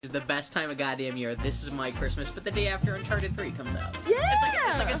The best time of goddamn year. This is my Christmas, but the day after Uncharted 3 comes out. Yeah!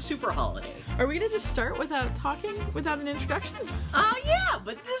 It's like a super holiday. Are we gonna just start without talking, without an introduction? Yeah,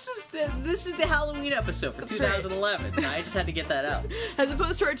 but this is the Halloween episode for 2011, right. So I just had to get that out. As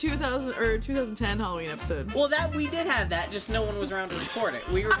opposed to our 2010 Halloween episode. Well, we did have that, just no one was around to record it.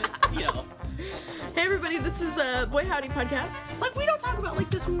 We were just, Hey everybody, this is Boy Howdy Podcast. Like, we don't talk about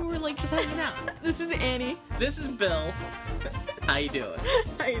like this when we were like just hanging out. This is Annie. This is Bill. How you doing?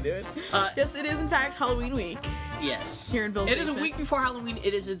 How you doing? Yes, it is in fact Halloween week. Yes. Here in Bill's It is a basement. week before Halloween.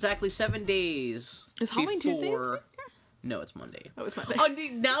 It is exactly 7 days. Is Halloween Tuesday this week? No, it's Monday. Oh, it's Monday. Oh,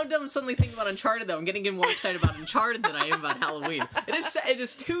 now I'm suddenly thinking about Uncharted, though. I'm getting more excited about Uncharted than I am about Halloween. It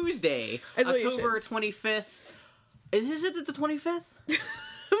is Tuesday, October 25th. Is it the 25th?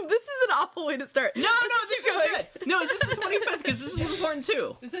 This is an awful way to start. No, this is good. No, is this the 25th? Because this is important,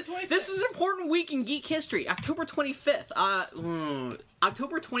 too. Is it 25th? This is an important week in geek history. October 25th.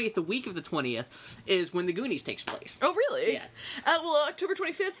 October 20th, the week of the 20th, is when the Goonies takes place. Oh, really? Yeah. Well, October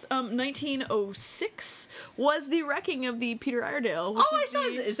 25th, 1906, was the wrecking of the Peter Iredale. Which I saw.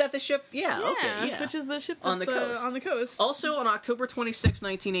 Is that the ship? Yeah, okay, yeah. Which is the ship that's on the coast. On the coast. Also, on October 26,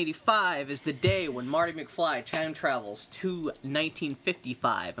 1985, is the day when Marty McFly time travels to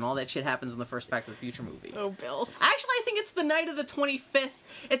 1955, and all that shit happens in the first Back to the Future movie. Oh, Bill. Actually, I think it's the night of the 25th.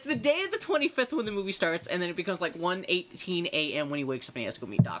 It's the day of the 25th when the movie starts, and then it becomes like 1:18 a.m. when he wakes up and he has to go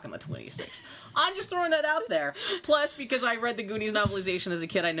meet Doc on the 26th. I'm just throwing that out there. Plus, because I read the Goonies novelization as a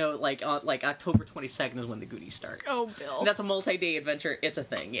kid, I know like October 22nd is when the Goonies start. Oh, Bill. And that's a multi-day adventure. It's a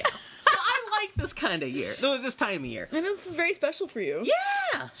thing, yeah. So I like this kind of year. No, this time of year. I know this is very special for you.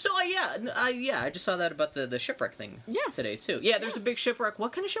 Yeah. So I just saw that about the shipwreck thing today too. Yeah, there's a big shipwreck.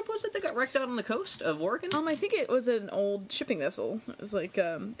 What kind of ship was it that got wrecked out on the coast of Oregon? I think it was an old shipping vessel. It was like,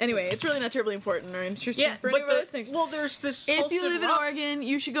 anyway, it's really not terribly important or interesting for anyone listening. Well, there's this. If you live in Oregon,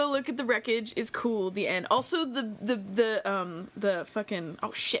 you should go look at the wreckage. It's cool. The end. Also, the fucking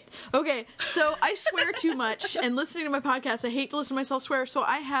shit. Okay, so I swear too much, and listening to my podcast, I hate to listen to myself swear. So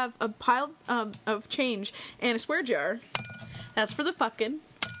I have a pile of change and a swear jar. That's for the fucking.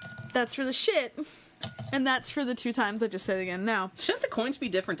 That's for the shit. And that's for the 2 times I just said it again now. Shouldn't the coins be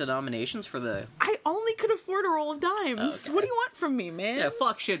different denominations for the... I only could afford a roll of dimes. Okay. What do you want from me, man? Yeah,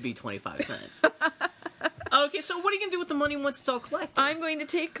 fuck should be 25 cents. Okay, so what are you going to do with the money once it's all collected? I'm going to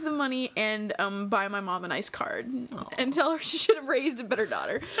take the money and buy my mom a nice card and tell her she should have raised a better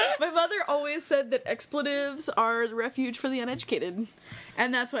daughter. My mother always said that expletives are the refuge for the uneducated.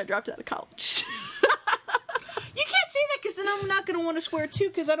 And that's why I dropped out of college. You can't say that because then I'm not going to want to swear too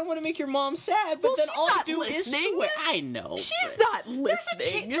because I don't want to make your mom sad. But then all I do is swear. I know. She's not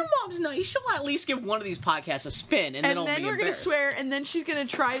listening. Your mom's nice. She'll at least give one of these podcasts a spin, and then I'll be we're going to swear, and then she's going to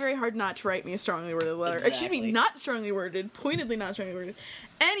try very hard not to write me a strongly worded letter. Exactly. Excuse me, not strongly worded, pointedly not strongly worded.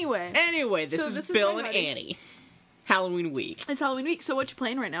 Anyway, this is Bill and Annie. Halloween week. It's Halloween week. So what you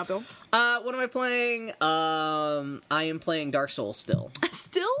playing right now, Bill? What am I playing? I am playing Dark Souls still.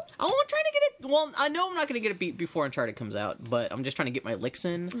 Still? Oh, I'm trying to get it. Well, I know I'm not going to get it beat before Uncharted comes out, but I'm just trying to get my licks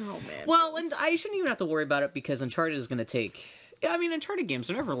in. Oh, man. Well, and I shouldn't even have to worry about it because Uncharted is going to take... I mean, Uncharted games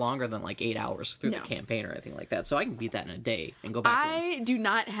are never longer than like 8 hours through the campaign or anything like that, so I can beat that in a day and go back. I do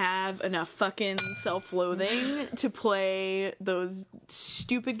not have enough fucking self-loathing to play those that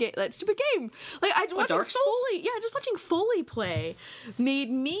stupid game. Like I watched Dark Souls? Foley. Yeah, just watching Foley play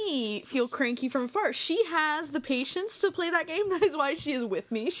made me feel cranky from afar. She has the patience to play that game. That is why she is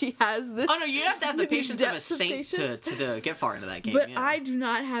with me. She has this. Oh no, you have to have the patience of a saint to get far into that game. But I do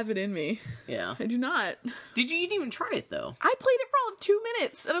not have it in me. Yeah, I do not. You didn't even try it though? I played it for all of 2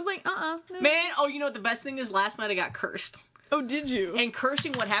 minutes, and I was like, no. Man, you know what the best thing is? Last night I got cursed. Oh, did you? And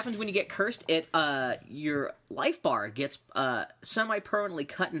cursing, what happens when you get cursed? Your life bar gets semi-permanently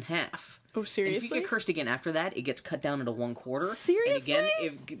cut in half. Oh, seriously? And if you get cursed again after that, it gets cut down into 1/4. Seriously?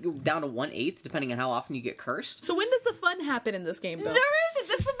 And again, down to 1/8, depending on how often you get cursed. So when does the fun happen in this game, Bill? There isn't.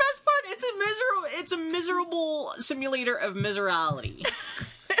 That's the best part. It's a miserable simulator of miserality.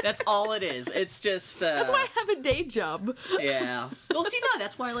 That's all it is. It's just... That's why I have a day job. Yeah. Well, see, no,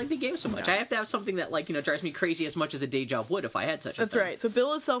 that's why I like the game so much. I have to have something that, drives me crazy as much as a day job would if I had such a thing. That's right. So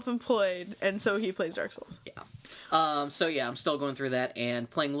Bill is self-employed, and so he plays Dark Souls. Yeah. So yeah, I'm still going through that and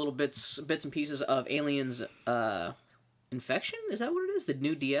playing little bits and pieces of Aliens, Infection? Is that what it is? The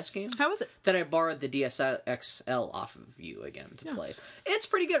new DS game? How is it? That I borrowed the DSXL off of you again to play. It's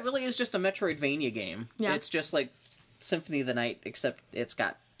pretty good. It really is just a Metroidvania game. Yeah. It's just like Symphony of the Night, except it's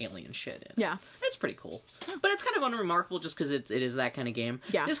got alien shit in. Yeah. It's pretty cool. But it's kind of unremarkable just because it is that kind of game.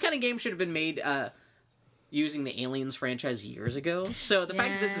 Yeah. This kind of game should have been made using the Aliens franchise years ago. So the fact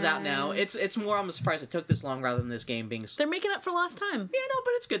that this is out now, it's more. I'm surprised it took this long rather than this game being. They're making up for lost time. Yeah, no,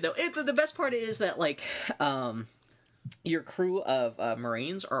 but it's good though. The best part is that like, your crew of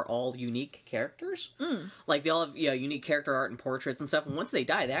Marines are all unique characters. Like, they all have unique character art and portraits and stuff. And once they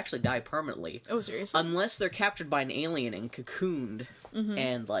die, they actually die permanently. Oh, seriously? Unless they're captured by an alien and cocooned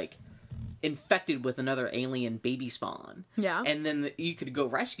and, like, infected with another alien baby spawn. Yeah. And then you could go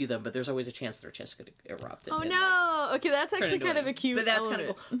rescue them, but there's always a chance their chest could erupt. Oh, no! Okay, that's actually kind of a cute But that's kind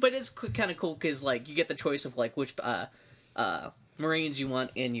of cool. But it's kind of cool because, like, you get the choice of, like, which Marines you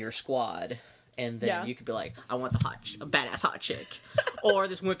want in your squad. And then you could be like, I want the badass hot chick, or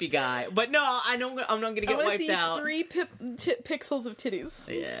this wimpy guy. But no, I know I'm not going to get wiped out. 3 pixels of titties.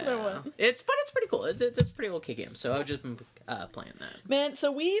 Yeah, it's pretty cool. It's a pretty okay game. So I've just been playing that. Man,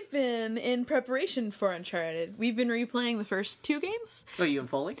 so we've been in preparation for Uncharted. We've been replaying the first 2 games. Oh, you and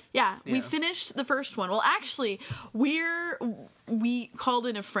Foley? Yeah, we finished the first one. Well, actually, we called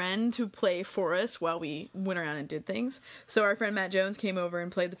in a friend to play for us while we went around and did things. So our friend Matt Jones came over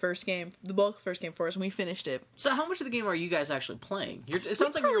and played the bulk of the first game for us, and we finished it. So how much of the game are you guys actually playing? It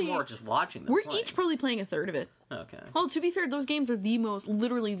sounds like you're more just watching them. We're each probably playing a third of it. Okay. Well, to be fair, those games are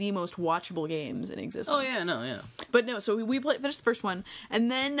literally the most watchable games in existence. Oh yeah, no, yeah. But no, so we finished the first one,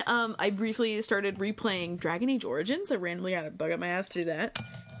 and then I briefly started replaying Dragon Age Origins. I randomly got a bug up my ass to do that.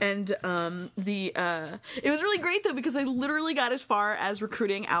 And it was really great though, because I literally got as far as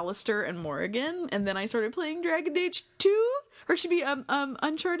recruiting Alistair and Morrigan, and then I started playing Dragon Age 2, or it should be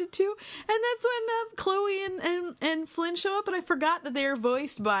Uncharted 2, and that's when Chloe and Flynn show up, and I forgot that they are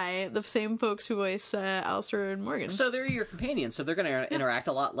voiced by the same folks who voice Alistair and Morgan. So they're your companions, so they're going to interact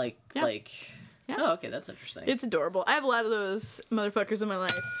a lot like. Yeah. Oh, okay, that's interesting. It's adorable. I have a lot of those motherfuckers in my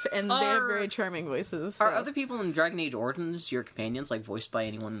life, and they have very charming voices. So. Are other people in Dragon Age Origins your companions, like, voiced by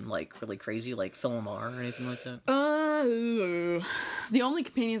anyone, like, really crazy, like Phil Lamar or anything like that? The only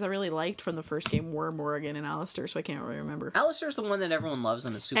companions I really liked from the first game were Morrigan and Alistair, so I can't really remember. Alistair's the one that everyone loves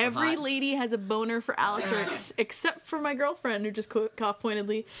and is super Every hot. lady has a boner for Alistair, except for my girlfriend, who just coughed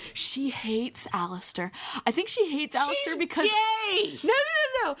pointedly. She hates Alistair. I think she hates Alistair because... gay!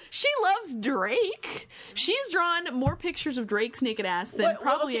 No. She loves Drake. She's drawn more pictures of Drake's naked ass than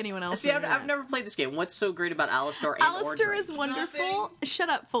probably anyone else. See, I've never played this game. What's so great about Alistair and Alistair is wonderful. Nothing. Shut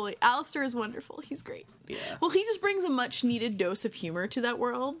up, Foley. Alistair is wonderful. He's great. Yeah. Well, he just brings a much needed dose of humor to that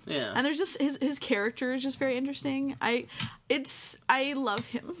world. Yeah. And there's just his character is just very interesting. I love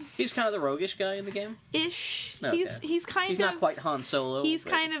him. He's kind of the roguish guy in the game? Ish. Okay. He's not quite Han Solo. He's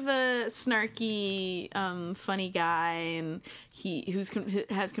kind of a snarky, funny guy, and he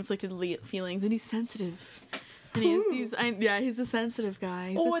has conflicted feelings, and he's sensitive. And he has these. He's a sensitive guy.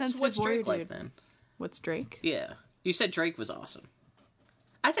 He's a sensitive what's warrior Drake like dude. then? What's Drake? Yeah. You said Drake was awesome.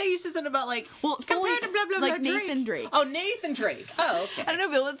 I thought you said something about, like, compared to blah, blah, blah, like Drake. Nathan Drake. Oh, Nathan Drake. Oh, okay. I don't know,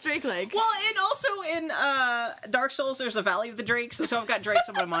 Bill. What's Drake like? Well, and also in Dark Souls, there's a Valley of the Drakes, so I've got Drakes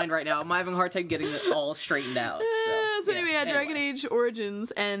on my mind right now. I'm having a hard time getting it all straightened out. So anyway, Dragon Age Origins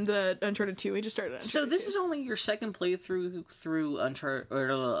and Uncharted 2. We just started Uncharted So this 2. is only your second playthrough through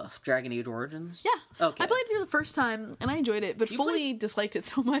Dragon Age Origins? Yeah. Okay. I played through the first time, and I enjoyed it, but fully disliked it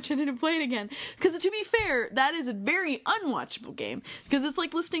so much I didn't play it again. Because to be fair, that is a very unwatchable game. Because it's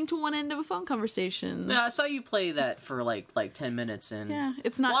like listening to one end of a phone conversation. Yeah, I saw you play that for like 10 minutes, and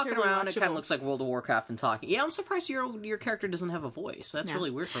it's not walking terribly around. watchable. It kind of looks like World of Warcraft and talking. Yeah, I'm surprised your character doesn't have a voice. That's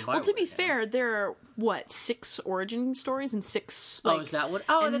really weird for BioWare. Well, to be fair, there are 6 origin stories and 6. Like, is that what?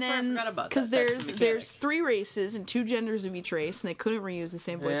 Oh, and that's then, right. I forgot about that. Because That's the there's 3 races and 2 genders of each race, and they couldn't reuse the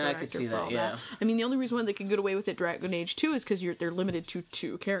same voice Yeah, I actor could see for all that, yeah. I mean, the only reason why they could get away with it Dragon Age 2 is because they're limited to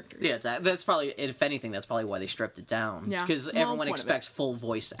 2 characters. Yeah, that's probably, if anything, that's probably why they stripped it down. Yeah. Because Well, everyone one of expects full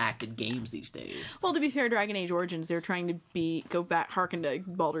voice acted games these days. Well, to be fair, Dragon Age Origins, they're trying to harken to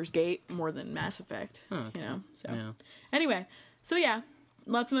Baldur's Gate more than Mass Effect. Okay. You know? So Yeah. anyway, so yeah,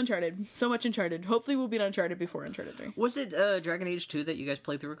 lots of Uncharted. So much Uncharted. Hopefully we'll beat Uncharted before Uncharted 3. Was it Dragon Age 2 that you guys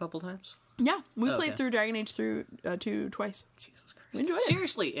played through a couple times? Yeah, we Oh, played okay. through Dragon Age 2 twice. Jesus Christ. We enjoyed it.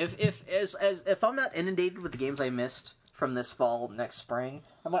 Seriously, if I'm not inundated with the games I missed from this fall, next spring,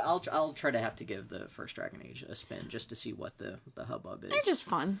 I'll try to have to give the first Dragon Age a spin just to see what the hubbub is. They're just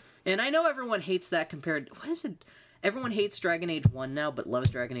fun. And I know everyone hates that compared. What is it? Everyone hates Dragon Age 1 now, but loves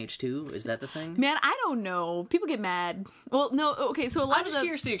Dragon Age 2. Is that the thing? Man, I don't know. People get mad. Well, no, okay, so a lot I'm of just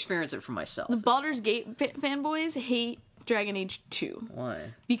curious to experience it for myself. the Baldur's Gate fanboys hate Dragon Age 2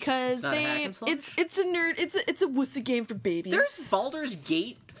 Why? because It's not a hack and slash? it's a nerd, it's a wussy game for babies. There's Baldur's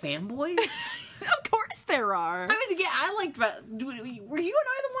Gate fanboys? Of course there are. I mean, yeah, I liked. Were you and I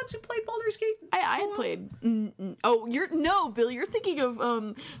the ones who played Baldur's Gate? I had played. Bill, you're thinking of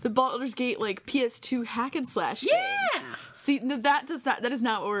the Baldur's Gate like PS2 hack and slash game. Yeah. See, no, that is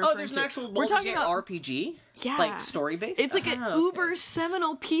not what we're referring to. There's an actual Baldur's Gate RPG. Yeah, like story based. It's like an uber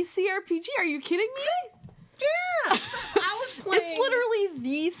seminal PC RPG. Are you kidding me? Yeah, I was playing. It's literally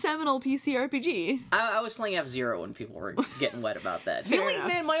the seminal PC RPG. I was playing F-Zero when people were getting wet about that.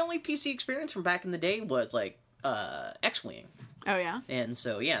 My only PC experience from back in the day was like X-Wing. Oh yeah. And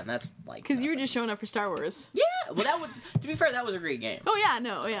so and that's like because you were just showing up for Star Wars. Yeah, well, that was to be fair, that was a great game. Oh yeah,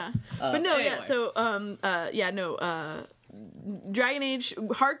 no, yeah, but no, anyway. yeah. So Dragon Age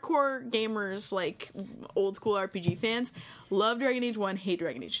hardcore gamers, like old school RPG fans, love Dragon Age 1, hate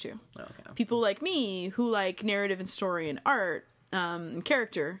Dragon Age 2. Okay. People like me who like narrative and story and art and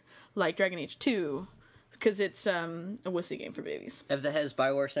character like Dragon Age 2 because it's a wussy game for babies. Has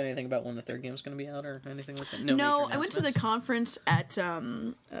BioWare said anything about when the third game's going to be out or anything like that? No, I went to the conference at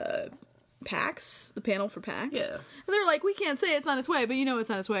PAX, the panel for PAX. Yeah. And they're like, we can't say it's on its way, but you know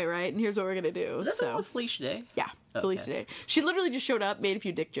it's on its way, right? And here's what we're going to do. Was that with Felicia Day? Yeah, Felicia Day. She literally just showed up, made a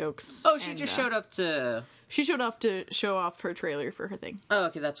few dick jokes. Oh, she just showed up to... She showed off to show off her trailer for her thing. Oh,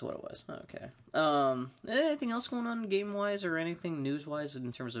 okay, that's what it was. Okay. Anything else going on game-wise or anything news-wise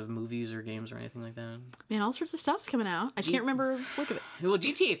in terms of movies or games or anything like that? Man, all sorts of stuff's coming out. I can't remember the look of it. Well,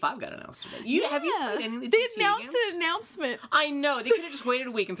 GTA 5 got announced today. Have you played any of the They GTA announced games? an announcement. I know. They could have just waited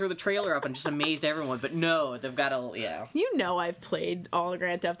a week and threw the trailer up and just amazed everyone, but no, they've got a... Yeah. You know I've played all the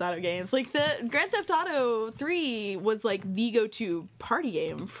Grand Theft Auto games. Like, the Grand Theft Auto 3 was, like, the go-to party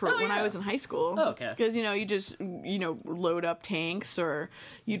game for when I was in high school. Oh, okay. Because, you just... load up tanks, or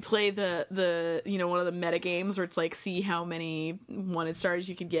you'd play the one of the meta games where it's like see how many wanted stars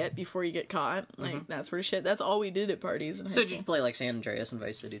you could get before you get caught, like that sort of shit. That's all we did at parties. So did you play like San Andreas and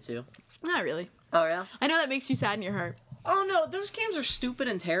Vice City too? Not really. Oh yeah. I know that makes you sad in your heart. Oh no, those games are stupid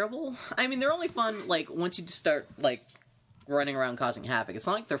and terrible. I mean, they're only fun like once you just start like running around causing havoc. It's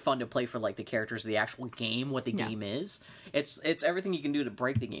not like they're fun to play for like the characters of the actual game, what the game is. It's everything you can do to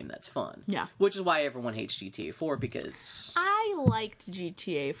break the game that's fun. Yeah. Which is why everyone hates GTA 4 because I liked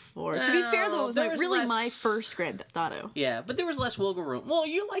GTA 4. To be fair though, it was my first Grand Theft Auto. Yeah, but there was less wiggle room. Well,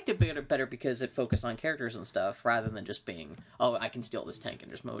 you liked it better because it focused on characters and stuff rather than just being, oh, I can steal this tank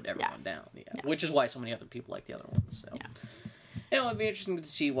and just mowed everyone down. Yeah. Which is why so many other people like the other ones. So. Yeah. It'll be interesting to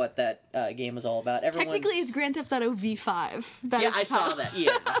see what that game is all about. Technically, it's Grand Theft Auto V5. I saw that,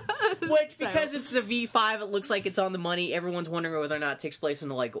 yeah. Which, because it's a V5, it looks like it's on the money. Everyone's wondering whether or not it takes place in,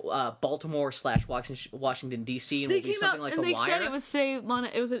 like, Baltimore/Washington, D.C. and will be something like The Wire. And they said it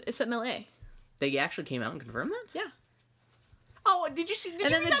was set in L.A. They actually came out and confirmed that? Yeah. Oh, did you see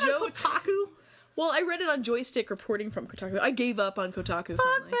that on Kotaku? Well, I read it on Joystick reporting from Kotaku. I gave up on Kotaku.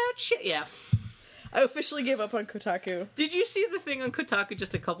 Fuck that shit, yeah. I officially gave up on Kotaku. Did you see the thing on Kotaku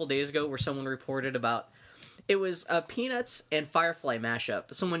just a couple days ago where someone reported about... It was a Peanuts and Firefly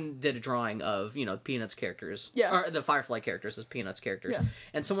mashup. Someone did a drawing of, Peanuts characters. Yeah. Or the Firefly characters as Peanuts characters. Yeah.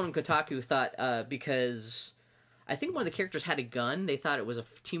 And someone on Kotaku thought, because I think one of the characters had a gun, they thought it was a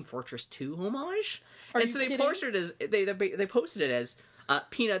Team Fortress 2 homage. They posted it as... They posted it as...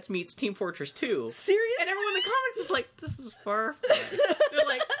 Peanuts meets Team Fortress 2. Serious? And everyone in the comments is like, this is Firefly. They're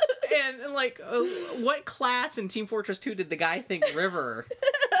like, and like, what class in Team Fortress 2 did the guy think River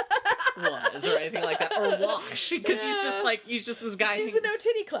was, or anything like that, or Wash? Because he's just this guy. She's a no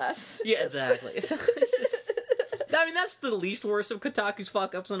titty class. Yeah, exactly. So it's just. I mean, that's the least worst of Kotaku's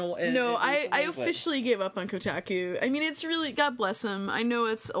fuck-ups in a way. No, I officially gave up on Kotaku. I mean, it's really... God bless him. I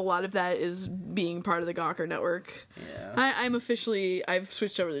know a lot of that is being part of the Gawker network. Yeah. I've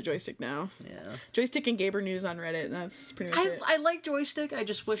switched over to Joystick now. Yeah. Joystick and Gaber News on Reddit, and that's pretty much it. I like Joystick, I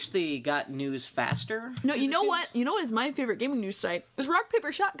just wish they got news faster. No, you know what? You know what is my favorite gaming news site? It's Rock,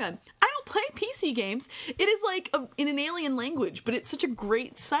 Paper, Shotgun. I don't play PC games. It is like in an alien language, but it's such a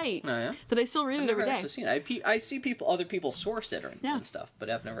great site that I still read it every day. I've seen it. I see other people source it and stuff, but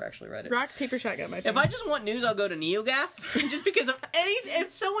I've never actually read it. Rock, Paper, Shotgun, my favorite. If I just want news, I'll go to NeoGAF, just because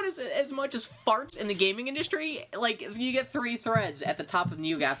if someone is as much as farts in the gaming industry, like, you get 3 threads at the top of the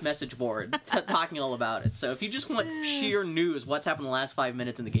NeoGAF message board talking all about it. So if you just want sheer news, what's happened in the last 5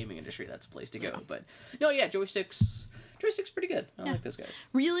 minutes in the gaming industry, that's the place to go. But no, Joystick's pretty good. I like those guys.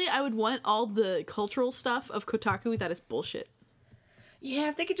 Really, I would want all the cultural stuff of Kotaku. That is bullshit. Yeah,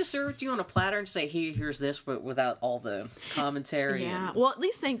 if they could just serve it to you on a platter and just say, hey, here's this, but without all the commentary. Yeah, well, at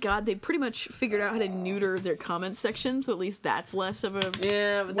least thank God they pretty much figured out how to neuter their comment section, so at least that's less of a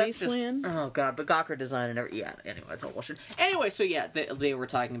but wasteland. That's just, oh, God, but Gawker design and everything. Yeah, anyway, it's all bullshit. Anyway, so yeah, they were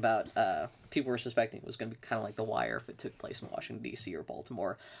talking about people were suspecting it was going to be kind of like The Wire if it took place in Washington, D.C. or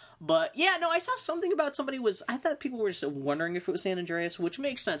Baltimore. But, yeah, no, I saw something about I thought people were just wondering if it was San Andreas, which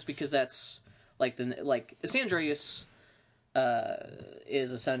makes sense because that's, San Andreas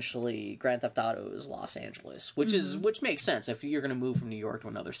is essentially Grand Theft Auto's Los Angeles, which makes sense. If you're going to move from New York to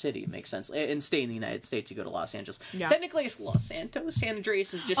another city, it makes sense. And stay in the United States, you go to Los Angeles. Yeah. Technically, it's Los Santos. San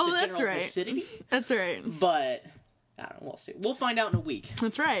Andreas is just the general vicinity. That's right. But I don't know. We'll see. We'll find out in a week.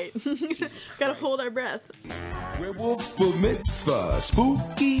 That's right. Gotta hold our breath. Werewolf for mitzvah,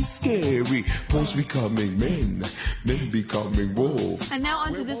 spooky, scary, boys becoming men, men becoming wolves. And now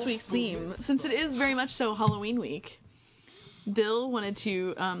on to this week's theme. Since it is very much so Halloween week, Bill wanted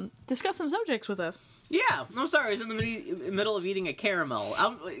to discuss some subjects with us. Yeah, I'm sorry. I was in the middle of eating a caramel.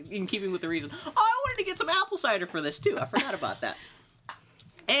 In keeping with the reason. Oh, I wanted to get some apple cider for this, too. I forgot about that.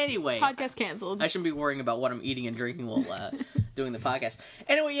 Anyway. Podcast canceled. I shouldn't be worrying about what I'm eating and drinking while doing the podcast.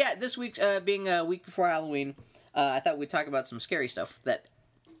 Anyway, yeah, this week, being a week before Halloween, I thought we'd talk about some scary stuff that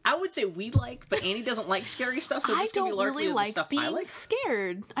I would say we like, but Annie doesn't like scary stuff, so this is going to be largely the stuff I like. I don't really like being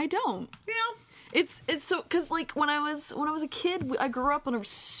scared. I don't. Yeah. It's so, because, like, when I was a kid, I grew up on a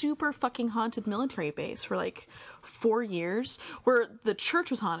super fucking haunted military base for, like, 4 years, where the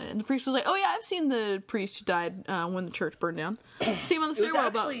church was haunted, and the priest was like, oh, yeah, I've seen the priest who died when the church burned down. See him on the stairwell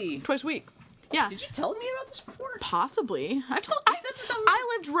about twice a week. Yeah. Did you tell me about this before? Possibly.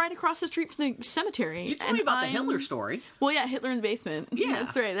 I lived right across the street from the cemetery. You told me about the Hitler story. Well, yeah, Hitler in the basement. Yeah.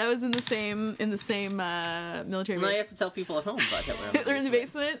 That's right. That was in the same military base. Now you have to tell people at home about Hitler in the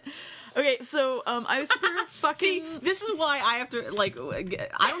basement. Okay, so I was super fucking... See, this is why I have to, I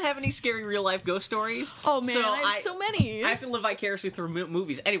don't have any scary real-life ghost stories. Oh, man, so I have so many. I have to live vicariously through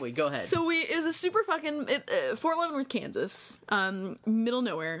movies. Anyway, go ahead. So it was a super fucking... Fort Leavenworth, Kansas. Middle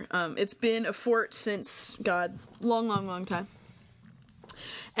nowhere. It's been a fort since, God, long time.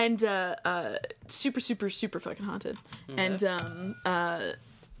 And super, super, super fucking haunted. Okay. And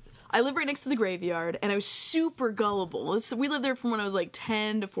I live right next to the graveyard, and I was super gullible. We lived there from when I was like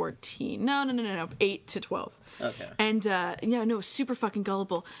 10 to 14. No, 8 to 12. Okay. And, super fucking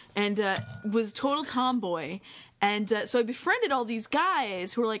gullible. And was total tomboy. And so I befriended all these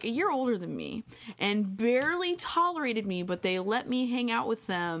guys who were like a year older than me and barely tolerated me, but they let me hang out with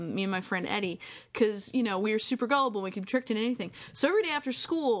them, me and my friend Eddie, because, we were super gullible and we could be tricked into anything. So every day after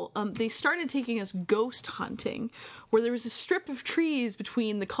school, they started taking us ghost hunting, where there was a strip of trees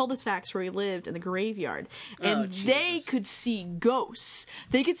between the cul-de-sacs where we lived and the graveyard. And they could see ghosts.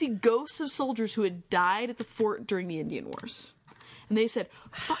 They could see ghosts of soldiers who had died at the fort during the Indian Wars. And they said,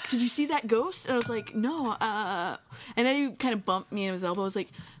 fuck, did you see that ghost? And I was like, no, and then he kind of bumped me in his elbow. I was like,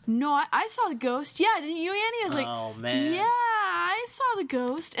 no, I saw the ghost. Yeah, didn't you, Annie? I was like, oh, man. Yeah, I saw the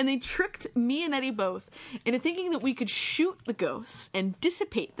ghost. And they tricked me and Eddie both into thinking that we could shoot the ghosts and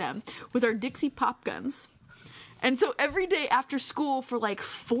dissipate them with our Dixie pop guns. And so every day after school for like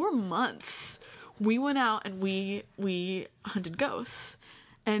 4 months, we went out and we hunted ghosts.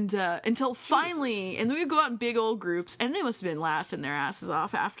 And until finally, and we would go out in big old groups, and they must have been laughing their asses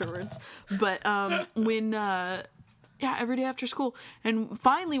off afterwards. But every day after school, and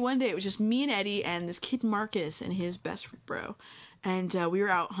finally one day it was just me and Eddie and this kid Marcus and his best bro, and we were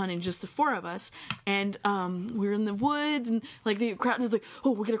out hunting, just the four of us, and we were in the woods, and like the crowd was like,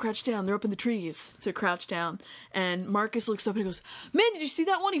 oh, we're gonna crouch down. They're up in the trees, so crouch down. And Marcus looks up and he goes, man, did you see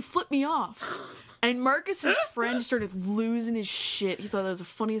that one? He flipped me off. And Marcus's friend started losing his shit. He thought that was the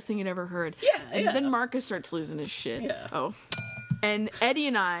funniest thing he'd ever heard. Yeah, and then Marcus starts losing his shit. Yeah. Oh. And Eddie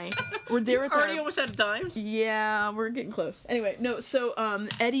and I were there with already almost out of dimes? Yeah, we're getting close. Anyway, no, so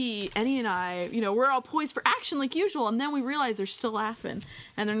Eddie and I, we're all poised for action like usual, and then we realize they're still laughing,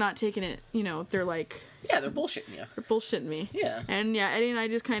 and they're not taking it, they're like... Yeah, they're bullshitting you. They're bullshitting me. Yeah. And yeah, Eddie and I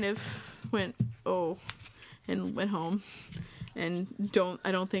just kind of went, oh, and went home. And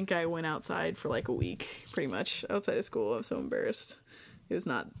I don't think I went outside for like a week, pretty much, outside of school. I was so embarrassed. It was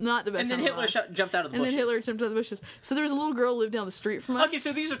not the best. And then Hitler jumped out of the bushes. And then Hitler jumped out of the bushes. So there was a little girl who lived down the street from us. Okay,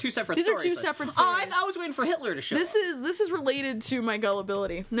 so these are two separate stories. These are two separate stories. Oh, I was waiting for Hitler to show up. This is related to my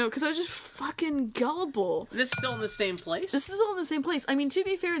gullibility. No, because I was just fucking gullible. This is still in the same place? This is all in the same place. I mean, to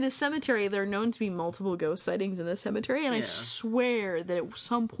be fair, this cemetery, there are known to be multiple ghost sightings in this cemetery, and I swear that at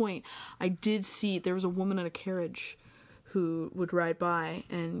some point I did see, there was a woman in a carriage who would ride by,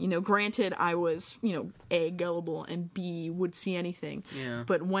 and, granted, I was, A, gullible, and B, would see anything. Yeah.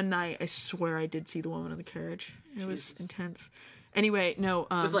 But one night, I swear I did see the woman in the carriage. It was intense. Anyway, no.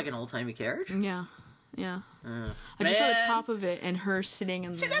 It was like an old-timey carriage? Yeah. I just saw the top of it, and her sitting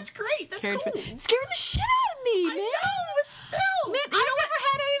in the that's great! That's carriage. cool! It scared the shit out of me, man! I know, but still! Man, I've never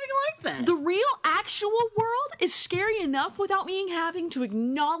had anything like that! The real, actual world is scary enough without me having to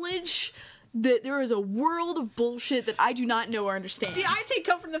acknowledge that there is a world of bullshit that I do not know or understand. See, I take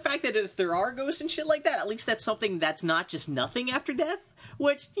comfort in the fact that if there are ghosts and shit like that, at least that's something that's not just nothing after death,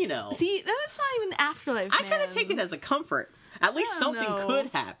 which, you know... See, that's not even the afterlife, I kind of take it as a comfort. At least something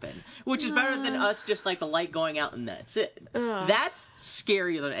could happen, which is better than us just, like, the light going out and that's it. That's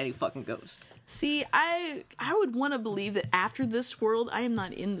scarier than any fucking ghost. See, I would want to believe that after this world, I am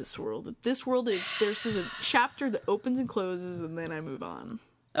not in this world. That this world there's a chapter that opens and closes, and then I move on.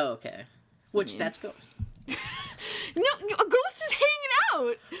 Oh, okay. Which, that's ghost. No, a ghost is hanging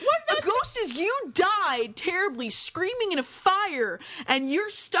out. What? A ghost is you died terribly, screaming in a fire, and you're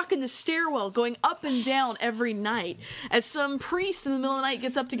stuck in the stairwell, going up and down every night as some priest in the middle of the night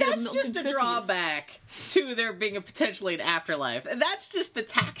gets up to get a milk and cookies. That's just a drawback to there being potentially an afterlife, and that's just the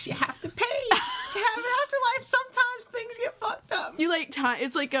tax you have to pay to have an afterlife. Sometimes things get fucked up. You like time?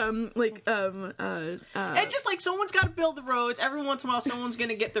 It's like and just like someone's got to build the roads. Every once in a while, someone's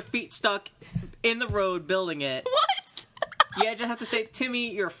gonna get their feet stuck in the road building it. What? Yeah, I just have to say,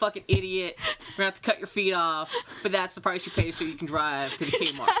 Timmy, you're a fucking idiot. We're gonna have to cut your feet off, but that's the price you pay so you can drive to the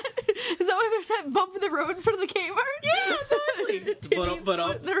Kmart. Is that why there's that bump in the road in front of the Kmart? Yeah, exactly. Timmy's foot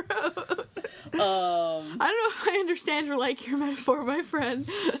in the road. I don't know if I understand or like your metaphor, my friend.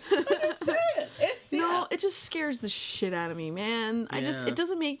 No, it just scares the shit out of me, man. Yeah. It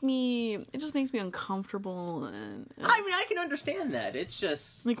just makes me uncomfortable. And, I mean, I can understand that. It's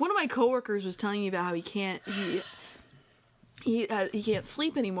just like one of my coworkers was telling me about how he can't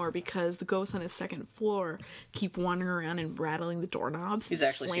sleep anymore because the ghosts on his second floor keep wandering around and rattling the doorknobs. He's and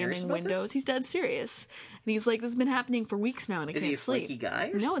actually slamming windows. This? He's dead serious. And he's like, this has been happening for weeks now, and I can't sleep. Is he a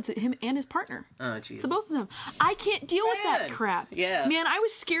freaky guy? No, it's him and his partner. Oh, Jesus. It's both of them. I can't deal with that crap. Yeah. Man, I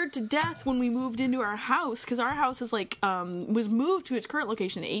was scared to death when we moved into our house, because our house is like, was moved to its current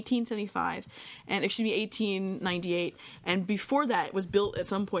location in 1875, and 1898, and before that it was built at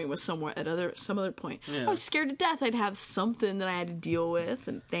some point at some other point. Yeah. I was scared to death I'd have something that I had to deal with,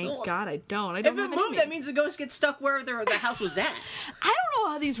 and thank God I don't. If it moved, that means the ghost gets stuck where the house was at. I don't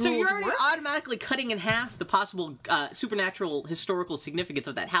know how these rules work. So you're already automatically cutting in half the possible supernatural historical sigtignificance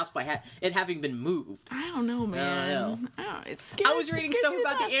of that house by it having been moved. I don't know, man. It's scary. I was reading stuff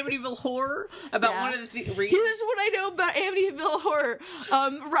about the Amityville Horror, about one of the reasons. Here's what I know about Amityville Horror.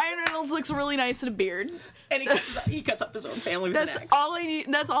 Ryan Reynolds looks really nice in a beard. And he cuts up his own family with an axe. All I need.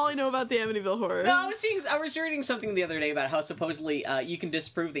 That's all I know about the Amityville Horror. No, I was reading something the other day about how supposedly you can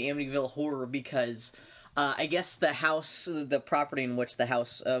disprove the Amityville Horror because I guess the property in which the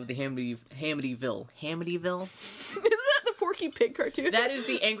house of the Amityville? Isn't that the Porky Pig cartoon? That is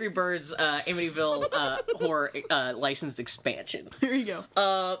the Angry Birds Amityville Horror licensed expansion. Here you go.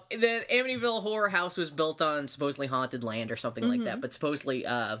 The Amityville Horror house was built on supposedly haunted land or something like that, but supposedly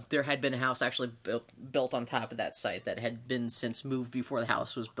there had been a house actually built on top of that site that had been since moved before the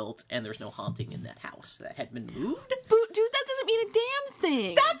house was built, and there's no haunting in that house that had been moved. Dude, that doesn't mean a damn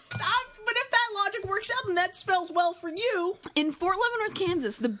thing. But if that logic works out, then that spells well for you. In Fort Leavenworth,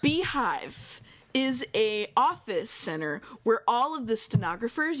 Kansas, the Beehive is a office center where all of the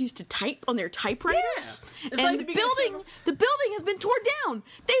stenographers used to type on their typewriters. Yeah. And like the building has been torn down.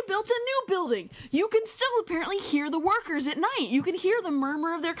 They built a new building. You can still apparently hear the workers at night. You can hear the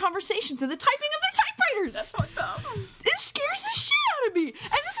murmur of their conversations and the typing of their typewriters. That's fucked up. It scares the shit out of me. And this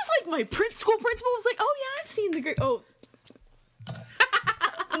is like my school principal was like, "Oh yeah, I've seen the great."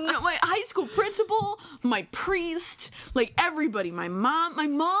 No, my high school principal, my priest, like everybody, my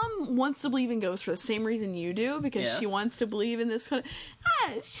mom wants to believe in ghosts for the same reason you do, because she wants to believe in this kind of,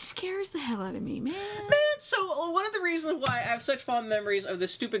 it just scares the hell out of me, man. So one of the reasons why I have such fond memories of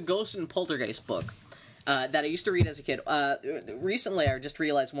this stupid Ghost and Poltergeist book that I used to read as a kid. Recently, I just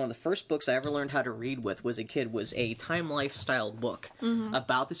realized one of the first books I ever learned how to read was a Time Life style book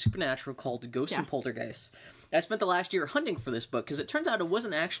about the supernatural called Ghosts and Poltergeists. I spent the last year hunting for this book because it turns out it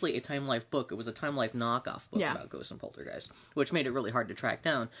wasn't actually a Time Life book. It was a Time Life knockoff book about ghosts and poltergeists, which made it really hard to track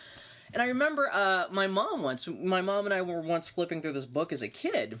down. And I remember my mom and I were once flipping through this book as a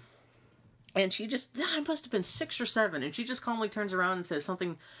kid, and she just, I must have been 6 or 7, and she just calmly turns around and says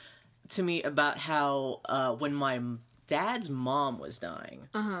something to me about how when my dad's mom was dying,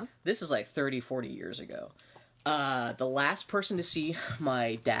 this is like 30, 40 years ago, the last person to see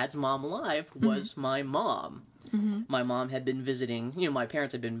my dad's mom alive was my mom. My mom had been visiting, my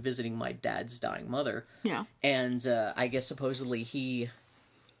parents had been visiting my dad's dying mother. Yeah. And I guess supposedly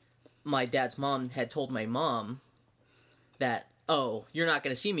my dad's mom had told my mom that, "Oh, you're not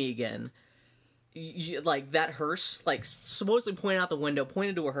going to see me again." Like, that hearse, like, supposedly pointed out the window,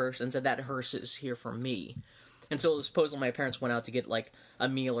 pointed to a hearse, and said, "That hearse is here for me." And so supposedly my parents went out to get, like, a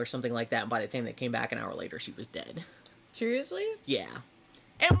meal or something like that, and by the time they came back an hour later, she was dead. Seriously? Yeah.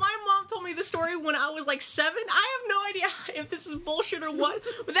 And my mom told me the story when I was like 7. I have no idea if this is bullshit or what,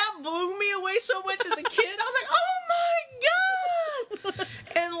 but that blew me away so much as a kid. I was like, oh my god!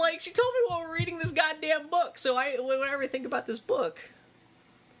 And like, she told me while we're reading this goddamn book. So whenever I think about this book,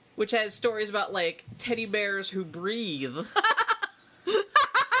 which has stories about like teddy bears who breathe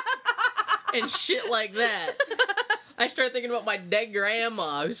and shit like that, I started thinking about my dead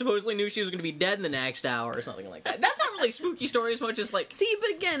grandma, who supposedly knew she was going to be dead in the next hour or something like that. That's not really spooky story as much as like, see,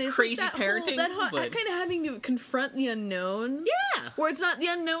 but again, it's crazy like parenting. That kind of having to confront the unknown. Yeah, where it's not, the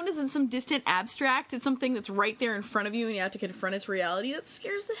unknown isn't some distant abstract. It's something that's right there in front of you, and you have to confront its reality. That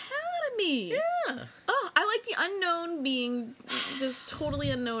scares the hell out of me. Yeah. Oh, I like the unknown being just totally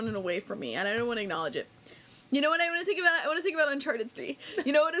unknown and away from me, and I don't want to acknowledge it. You know what I want to think about? I want to think about Uncharted 3.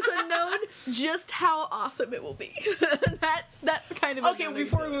 You know what is unknown? Just how awesome it will be. that's kind of okay.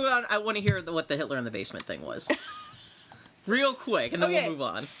 Before we move on, I want to hear what the Hitler in the basement thing was, real quick, and then we'll move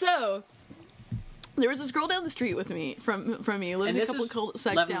on. So there was this girl down the street with me from me, lived a couple of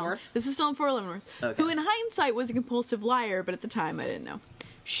cul-de-sacs down. This is still in Fort Leavenworth. Okay. Who, in hindsight, was a compulsive liar, but at the time, I didn't know.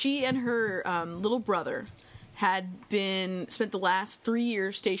 She and her little brother had spent the last 3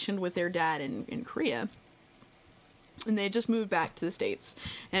 years stationed with their dad in Korea. And they had just moved back to the States.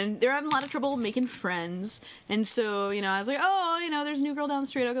 And they're having a lot of trouble making friends. And so, I was like, oh, there's a new girl down the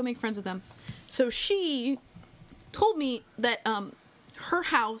street. I'll go make friends with them. So she told me that her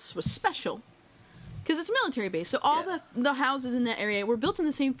house was special. Because it's a military base. So all the houses in that area were built in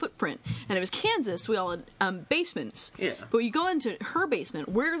the same footprint. And it was Kansas. We all had basements. Yeah. But you go into her basement,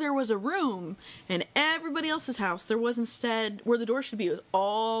 where there was a room, and everybody else's house, there was instead, where the door should be, it was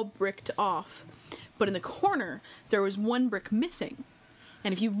all bricked off. But in the corner, there was one brick missing.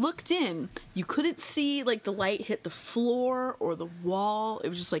 And if you looked in, you couldn't see, like, the light hit the floor or the wall. It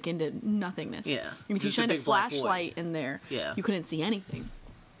was just, like, into nothingness. Yeah. And if you shined a flashlight in there, you couldn't see anything.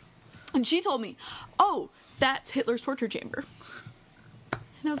 And she told me, oh, that's Hitler's torture chamber. And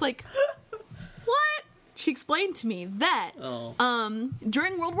I was like, what? She explained to me that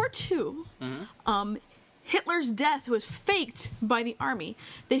during World War II, Hitler's death was faked by the army,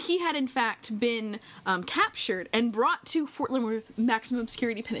 that he had in fact been captured and brought to Fort Leavenworth Maximum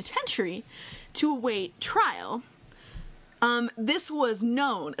Security Penitentiary to await trial. This was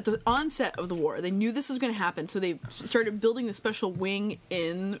known at the onset of the war. They knew this was going to happen, so they started building the special wing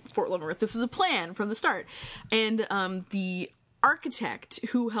in Fort Leavenworth. This is a plan from the start. And the architect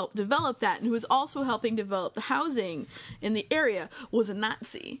who helped develop that, and who was also helping develop the housing in the area, was a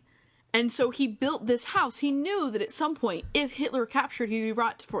Nazi. And so he built this house. He knew that at some point, if Hitler were captured, he'd be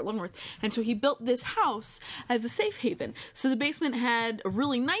brought to Fort Leavenworth. And so he built this house as a safe haven. So the basement had a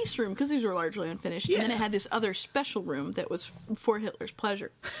really nice room, because these were largely unfinished. Yeah. And then it had this other special room that was for Hitler's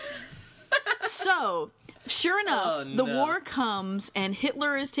pleasure. So, sure enough, the war comes, and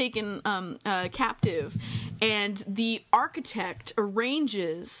Hitler is taken captive. And the architect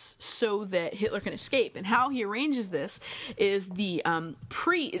arranges so that Hitler can escape. And how he arranges this is the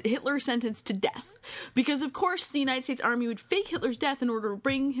Hitler sentenced to death. Because, of course, the United States Army would fake Hitler's death in order to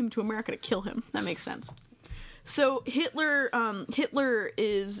bring him to America to kill him. That makes sense. So Hitler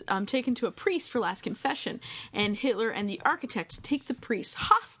is taken to a priest for last confession. And Hitler and the architect take the priest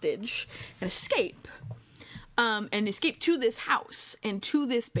hostage and escape. And escape to this house and to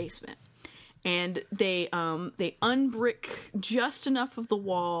this basement. And they unbrick just enough of the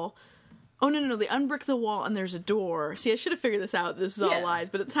wall. Oh, no, they unbrick the wall and there's a door. See, I should have figured this out. This is all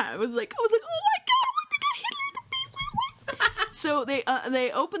lies. But at the time, I was like, oh my god, what, they got Hitler in the basement? So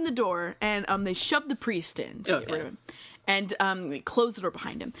they open the door and they shove the priest in to get rid of him. And they close the door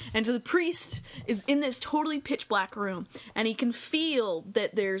behind him. And so the priest is in this totally pitch black room, and he can feel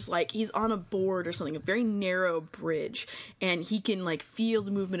that there's, like, he's on a board or something, a very narrow bridge, and he can, like, feel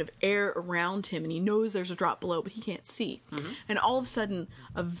the movement of air around him, and he knows there's a drop below, but he can't see. Mm-hmm. And all of a sudden,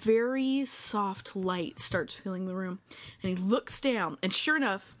 a very soft light starts filling the room, and he looks down, and sure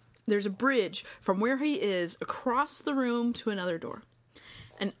enough, there's a bridge from where he is across the room to another door.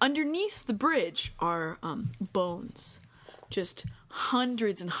 And underneath the bridge are bones. Just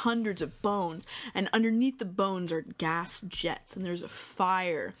hundreds and hundreds of bones, and underneath the bones are gas jets, and there's a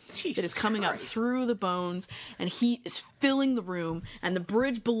fire that is coming up through the bones, and heat is filling the room, and the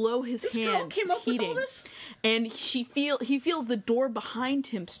bridge below his hands is heating. And he feels the door behind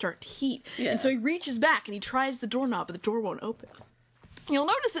him start to heat, and so he reaches back and he tries the doorknob, but the door won't open. You'll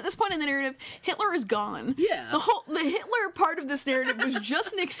notice at this point in the narrative, Hitler is gone. Yeah. The Hitler part of this narrative was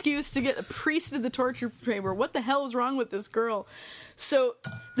just an excuse to get a priest to the torture chamber. What the hell is wrong with this girl? So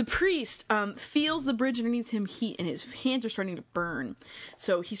the priest feels the bridge underneath him heat, and his hands are starting to burn.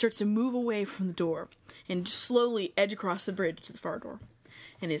 So he starts to move away from the door and slowly edge across the bridge to the far door.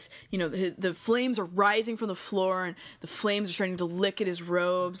 and the flames are rising from the floor, and the flames are starting to lick at his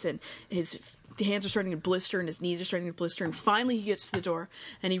robes, and his hands are starting to blister, and his knees are starting to blister, and finally he gets to the door,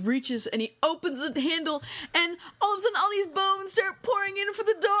 and he reaches, and he opens the handle, and all of a sudden all these bones start pouring in for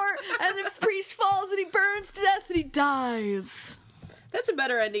the door, and the priest falls, and he burns to death, and he dies. That's a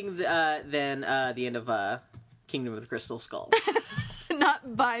better ending than the end of Kingdom of the Crystal Skull.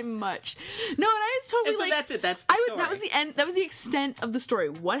 Not by much. No, and I was totally and so like, that's it. That's the story. That was the end. That was the extent of the story.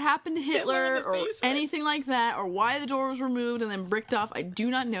 What happened to Hitler or anything like that, or why the door was removed and then bricked off, I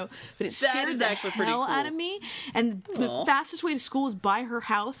do not know. But it scared the hell out of me. And the fastest way to school was by her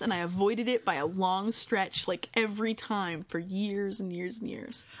house, and I avoided it by a long stretch, like every time for years and years and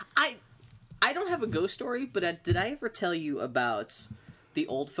years. I don't have a ghost story, but did I ever tell you about the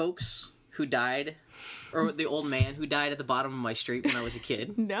old folks who died, or the old man who died at the bottom of my street when I was a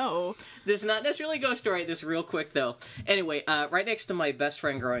kid? No. This is not necessarily a ghost story. This is real quick, though. Anyway, right next to my best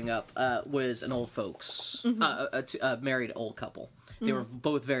friend growing up was an old folks, a married old couple. They were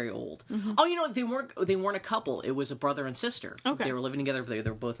both very old. Oh, you know, they weren't a couple. It was a brother and sister. Okay. They were living together. They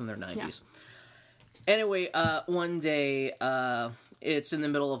were both in their 90s. Yeah. Anyway, one day, it's in the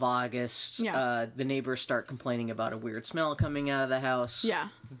middle of August. Yeah. The neighbors start complaining about a weird smell coming out of the house. Yeah.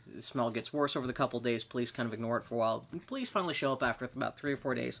 The smell gets worse over the couple of days. Police kind of ignore it for a while. Police finally show up after about 3 or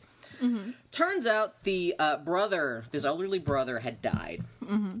 4 days. Turns out the brother, this elderly brother, had died.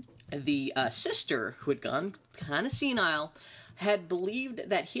 The sister, who had gone kind of senile, had believed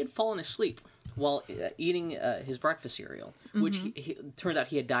that he had fallen asleep while eating his breakfast cereal, which he turns out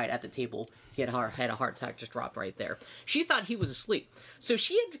he had died at the table. He had a heart attack, just dropped right there. She thought he was asleep. So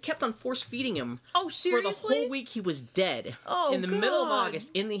she had kept on force feeding him for the whole week he was dead. In the middle of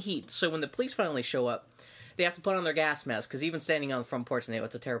August, in the heat. So when the police finally show up, they have to put on their gas masks, because even standing on the front porch, they know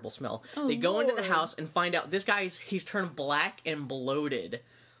it's a terrible smell. They go into the house and find out this guy, he's turned black and bloated.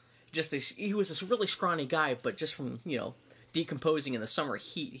 He was this really scrawny guy, but just from, decomposing in the summer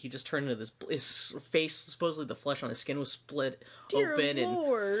heat, he just turned into this. His face, supposedly the flesh on his skin was split open,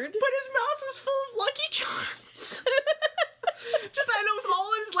 Lord. But his mouth was full of Lucky Charms. I know it was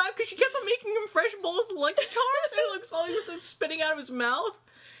all in his lap because she kept on making him fresh bowls of Lucky Charms, and it looks all he was spitting out of his mouth.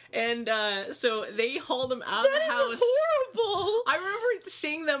 And so they hauled him out of the house. That is horrible. I remember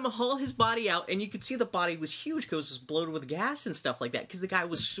seeing them haul his body out, and you could see the body was huge because it was bloated with gas and stuff like that. Because the guy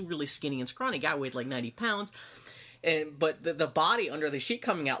was really skinny and scrawny. The guy weighed like 90 pounds. But the body under the sheet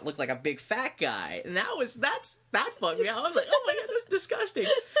coming out looked like a big fat guy, and that fucked me out. I was like, oh my god, that's disgusting.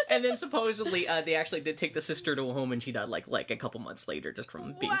 And then supposedly they actually did take the sister to a home, and she died like a couple months later, just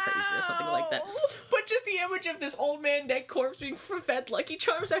from being crazy or something like that. But just the image of this old man dead corpse being fed Lucky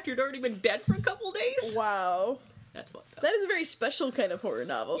Charms after he'd already been dead for a couple days. Wow. That's fucked up. That is a very special kind of horror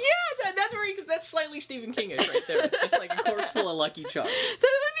novel. Yeah, that's slightly Stephen King-ish right there. Just like a corpse full of Lucky Charms.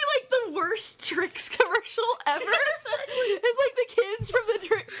 That would be like the worst Trix commercial ever. It's like the kids from the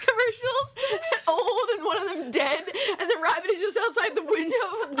Trix commercials, old and one of them dead, and the rabbit is just outside the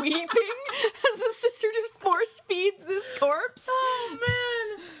window weeping as the sister just force feeds this corpse.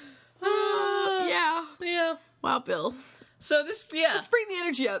 Oh man. Yeah. Wow, Bill. So let's bring the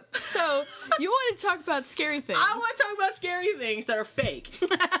energy up. So, you want to talk about scary things. I want to talk about scary things that are fake.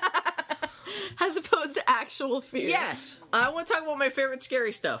 As opposed to actual fear. Yes. I want to talk about my favorite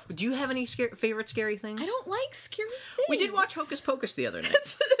scary stuff. Do you have any favorite scary things? I don't like scary things. We did watch Hocus Pocus the other night.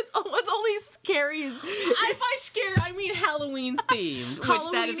 It's only scary. If I scare, I mean Halloween themed,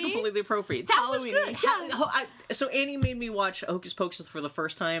 which that is completely appropriate. That was good. Yeah. So Annie made me watch Hocus Pocus for the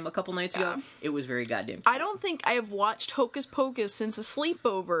first time a couple nights ago. It was very goddamn cute. I don't think I have watched Hocus Pocus since a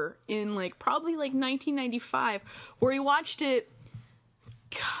sleepover in probably 1995, where we watched it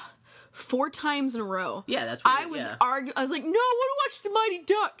 4 times in a row. Yeah, that's what I was arguing. I was like, no, I want to watch the Mighty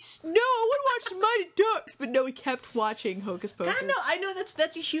Ducks. No, I want to watch the Mighty Ducks. But no, we kept watching Hocus Pocus. I know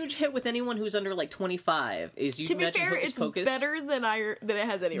that's a huge hit with anyone who's under 25. Is you to be mention fair, Hocus it's Pocus. better than it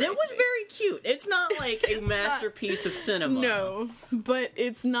has any. That was very cute. It's not like a masterpiece of cinema. No, but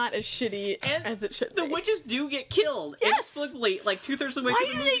it's not as shitty as it should be. The witches do get killed inexplicably, 2/3 of the way through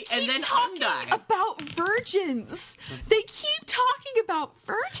the movie, and then die. About virgins. They keep talking about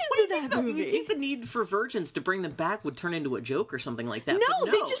virgins in that movie. You think the need for virgins to bring them back would turn into a joke or something like that? No,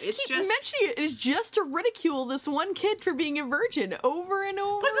 but they just keep mentioning it. It's just to ridicule this one kid for being a virgin over and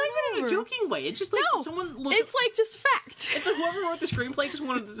over. But it's not even in a joking way. It's just someone. It's just fact. It's like whoever wrote the screenplay just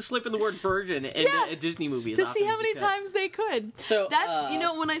wanted to slip in the word virgin in a Disney movie to see how many times they could. So that's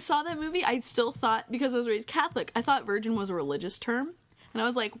when I saw that movie, I still thought, because I was raised Catholic, I thought virgin was a religious term. And I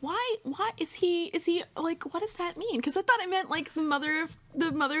was like, why is he like, what does that mean? Because I thought it meant like the mother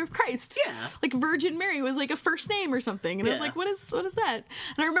of Christ. Yeah. Like Virgin Mary was like a first name or something. And I was like, what is that?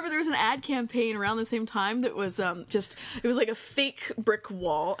 And I remember there was an ad campaign around the same time that was it was like a fake brick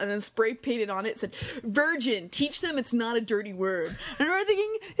wall, and then spray painted on it said, Virgin, teach them it's not a dirty word. And I remember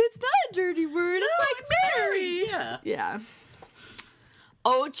thinking, it's not a dirty word, it's like Mary. Yeah. Yeah.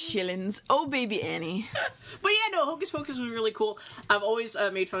 Oh, chillins. Oh, baby Annie. But yeah, no, Hocus Pocus was really cool. I've always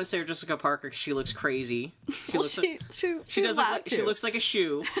made fun of Sarah Jessica Parker because she looks crazy. She looks she looks like a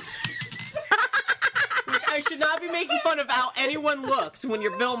shoe. Which I should not be making fun of how anyone looks when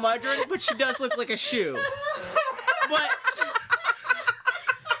you're Bill Mudrin, but she does look like a shoe. But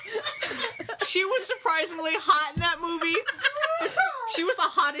she was surprisingly hot in that movie. She was the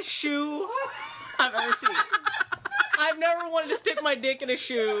hottest shoe I've ever seen. I've never wanted to stick my dick in a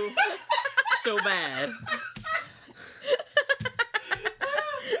shoe so bad.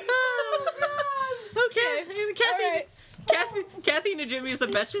 Okay. Kathy Najimy is the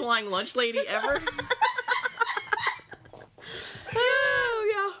best flying lunch lady ever.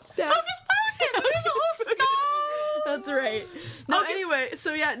 Oh, yeah. Hocus Pocus! There's a whole song! That's right. No, anyway,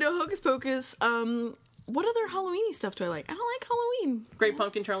 so yeah, no, Hocus Pocus. What other Halloween-y stuff do I like? I don't like Halloween. Great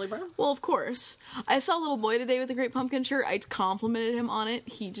Pumpkin Charlie Brown? Well, of course. I saw a little boy today with a Great Pumpkin shirt. I complimented him on it.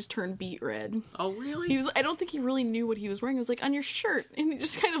 He just turned beet red. Oh, really? I don't think he really knew what he was wearing. It was like, on your shirt. And he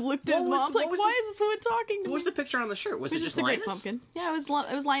just kind of looked at his mom like, why is this woman talking to me? What was the picture on the shirt? Was it just the Linus? Great Pumpkin. Yeah, it was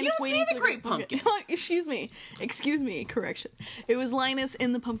Linus You waiting don't see for the Great Pumpkin. Excuse me, correction. It was Linus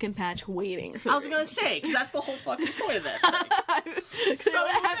in the pumpkin patch waiting for I was gonna say, because that's the whole fucking point of that thing. So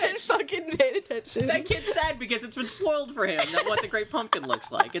I haven't fucking paid attention. That kid's sad because it's been spoiled for him that what the Great Pumpkin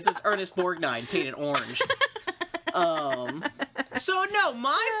looks like. It's his Ernest Borgnine painted orange. So no,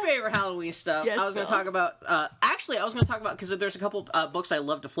 my favorite Halloween stuff. Yes, I was going to talk about. Actually, I was going to talk about because there's a couple books I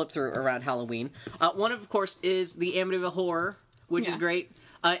love to flip through around Halloween. One, of course, is the Amityville Horror, which is great.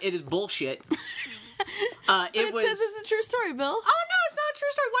 It is bullshit. It says it's a true story, Bill. Oh no, it's not a true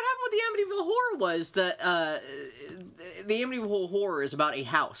story. What happened with the Amityville Horror was that the Amityville Horror is about a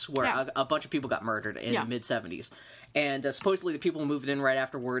house where a bunch of people got murdered in the mid '70s, and supposedly the people who moved in right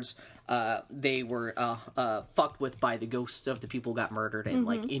afterwards, they were fucked with by the ghosts of the people who got murdered and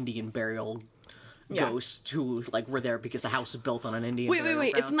like Indian burial ghosts who like were there because the house was built on an Indian. Wait!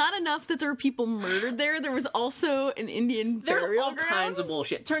 ground. It's not enough that there were people murdered there. There was also an Indian burial There's all ground? kinds of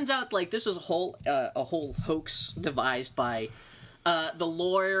bullshit. Turns out, like, this was a whole hoax devised by the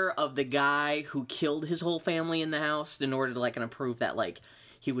lawyer of the guy who killed his whole family in the house in order to, like, kind of prove that, like,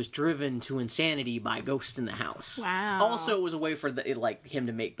 he was driven to insanity by ghosts in the house. Wow. Also, it was a way for the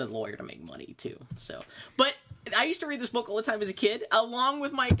lawyer to make money, too. So, but I used to read this book all the time as a kid, along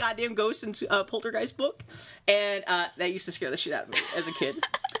with my goddamn Ghost and Poltergeist book, and that used to scare the shit out of me as a kid.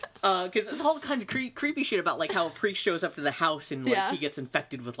 Because it's all kinds of creepy shit about, like, how a priest shows up to the house and, like, he gets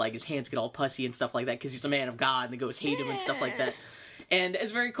infected with, like, his hands get all pussy and stuff like that because he's a man of God and the ghosts hate him and stuff like that. And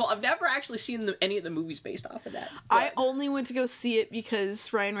it's very cool. I've never actually seen any of the movies based off of that. But I only went to go see it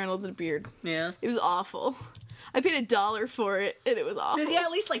because Ryan Reynolds had a beard. Yeah. It was awful. I paid $1 for it, and it was awful. Does he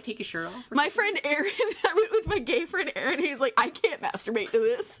at least, like, take his shirt off? My friend Aaron, I went with my gay friend Aaron, he's like, I can't masturbate to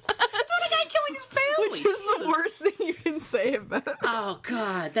this. That's what a guy killing his family. Which is the worst thing you can say about it. Oh,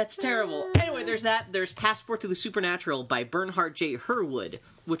 God, that's terrible. Anyway, there's that. There's Passport to the Supernatural by Bernhard J. Herwood,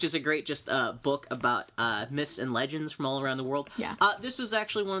 which is a great book about myths and legends from all around the world. Yeah. This was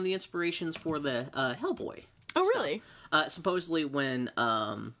actually one of the inspirations for the Hellboy. Oh, really? Supposedly when...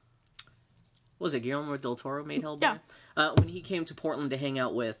 was it Guillermo del Toro made Hellboy? Yeah. When he came to Portland to hang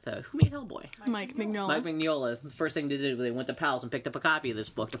out with... who made Hellboy? Mike Mignola. Mike Mignola. The first thing they did was they went to Pals and picked up a copy of this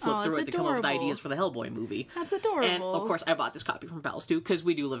book to flip through it to come up with ideas for the Hellboy movie. That's adorable. And, of course, I bought this copy from Pals, too, because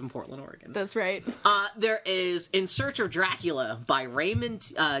we do live in Portland, Oregon. That's right. There is In Search of Dracula by Raymond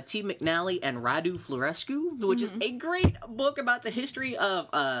T. McNally and Radu Florescu, which is a great book about the history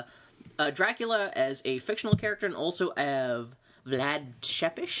of Dracula as a fictional character and also of Vlad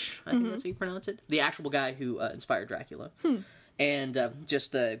Tepes, I think that's how you pronounce it. The actual guy who inspired Dracula. And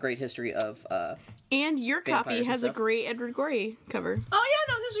just a great history of and your copy and has a stuff. great Edward Gorey cover. Oh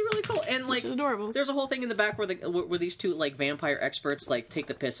yeah, no, this is really cool. And like, Which is adorable. There's a whole thing in the back where these two like vampire experts like take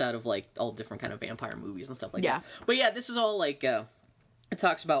the piss out of like all different kind of vampire movies and stuff like that. But yeah, this is all like it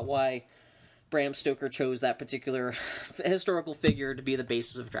talks about why Bram Stoker chose that particular historical figure to be the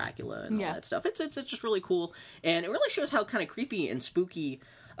basis of Dracula and all that stuff. It's just really cool, and it really shows how kind of creepy and spooky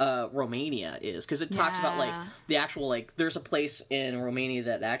Romania is, because it talks about like the actual like there's a place in Romania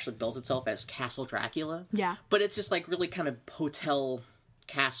that actually bills itself as Castle Dracula. Yeah, but it's just like really kind of hotel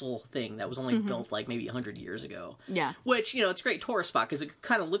castle thing that was only built like maybe 100 years ago. Yeah. Which, you know, it's a great tourist spot because it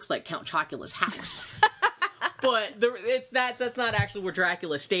kind of looks like Count Chocula's house. But that's not actually where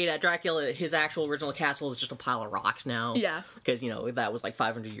Dracula stayed at. Dracula, his actual original castle is just a pile of rocks now. Yeah. Because, you know, that was like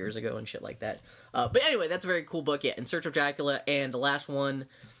 500 years ago and shit like that. But anyway, that's a very cool book. Yeah, In Search of Dracula. And the last one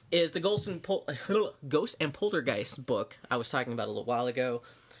is the Ghost and Poltergeist book I was talking about a little while ago.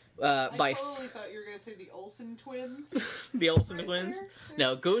 I totally thought you were going to say the Olsen twins. The Olsen twins?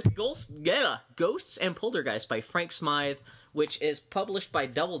 No, Ghosts and Poltergeist by Frank Smythe, which is published by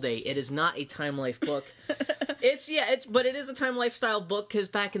Doubleday. It is not a Time Life book. But it is a Time Life style book because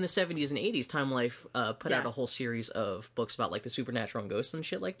back in the 70s and 80s, Time Life put out a whole series of books about like the supernatural and ghosts and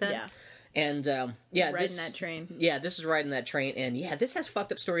shit like that. Yeah. And riding that train. Yeah, this is riding that train, and yeah, this has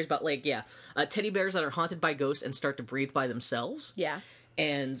fucked up stories about like teddy bears that are haunted by ghosts and start to breathe by themselves. Yeah.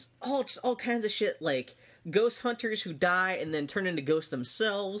 And all kinds of shit, like ghost hunters who die and then turn into ghosts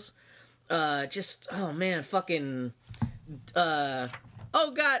themselves. Oh man, fucking, oh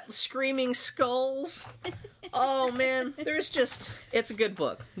god, screaming skulls. Oh man, it's a good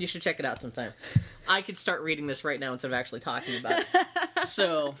book. You should check it out sometime. I could start reading this right now instead of actually talking about it.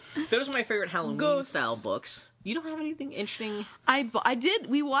 So, those are my favorite Halloween-style books. You don't have anything interesting? I did.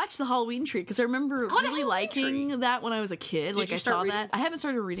 We watched The Halloween Tree because I remember really liking that when I was a kid. Like I saw that. I haven't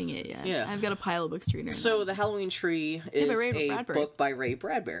started reading it yet. Yeah. I've got a pile of books to read right now. So The Halloween Tree is a book by Ray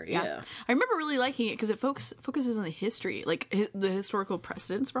Bradbury. Yeah. I remember really liking it because it focuses on the history, like the historical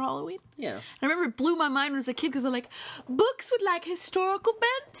precedents for Halloween. Yeah. I remember it blew my mind when I was a kid because I'm like, books with like historical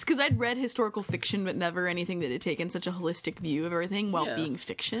bents? Because I'd read historical fiction but never anything that had taken such a holistic view of everything while being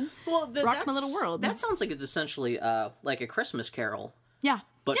fiction. Well, rocked my little world. That sounds like it's essentially like a Christmas Carol. Yeah.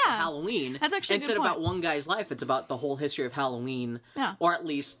 But for Halloween, that's actually instead of about one guy's life, it's about the whole history of Halloween, or at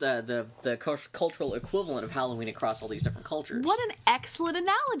least the cultural equivalent of Halloween across all these different cultures. What an excellent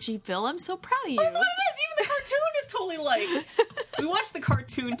analogy, Phil. I'm so proud of you. That's what it is. Even the cartoon is totally like... We watched the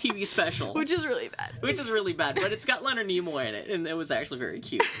cartoon TV special. Which is really bad. But it's got Leonard Nimoy in it, and it was actually very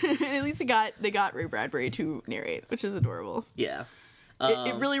cute. At least they got Ray Bradbury to narrate, which is adorable. Yeah.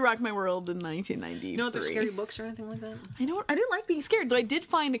 It really rocked my world in 1993. You know what, there's scary books or anything like that? I didn't like being scared, though I did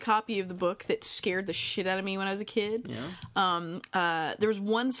find a copy of the book that scared the shit out of me when I was a kid. Yeah. There was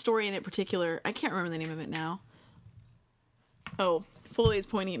one story in it particular. I can't remember the name of it now. Oh, Foley is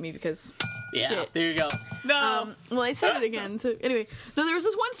pointing at me because... Yeah, shit. There you go. No! Well, I said it again. So anyway, no, there was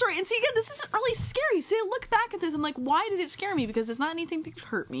this one story, and see, again, this isn't really scary. See, I look back at this, I'm like, why did it scare me? Because it's not anything that could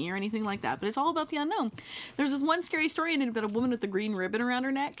hurt me or anything like that, but it's all about the unknown. There's this one scary story in it about a woman with the green ribbon around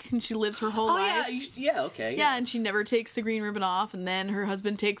her neck, and she lives her whole life. Okay. Yeah, and she never takes the green ribbon off, and then her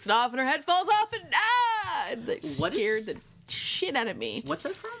husband takes it off, and her head falls off, and it scared the shit out of me. What's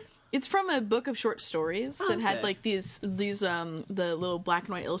that from? It's from a book of short stories that had like these the little black and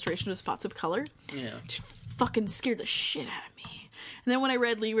white illustrations with spots of color. Yeah. Which fucking scared the shit out of me. And then when I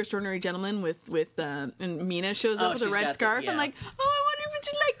read Lee Extraordinary Gentleman with and Mina shows up with a red scarf, I'm like, oh, I wonder if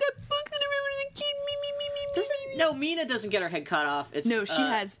it's just like that book that I read as a kid. No, Mina doesn't get her head cut off. No, she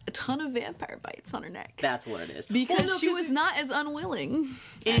has a ton of vampire bites on her neck. That's what it is. Because she was not as unwilling.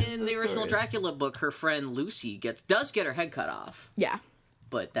 In the original Dracula book, her friend Lucy does get her head cut off. Yeah.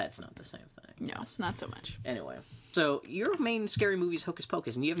 But that's not the same thing. No, not so much. Anyway, so your main scary movie is Hocus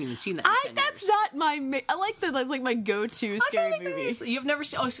Pocus, and you haven't even seen that. That's not my. I like that. That's like my go-to scary movie. You've never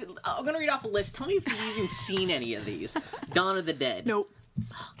seen. Oh, I'm gonna read off a list. Tell me if you've even seen any of these. Dawn of the Dead. Nope.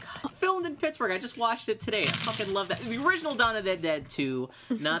 Oh god. Filmed in Pittsburgh. I just watched it today. I fucking love that. The original Dawn of the Dead 2,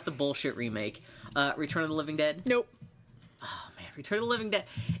 not the bullshit remake. Return of the Living Dead. Nope. Oh man, Return of the Living Dead.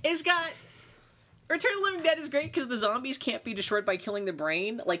 It's got. Return of the Living Dead is great because the zombies can't be destroyed by killing the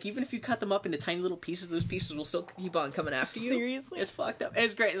brain. Like, even if you cut them up into tiny little pieces, those pieces will still keep on coming after you. Seriously? It's fucked up.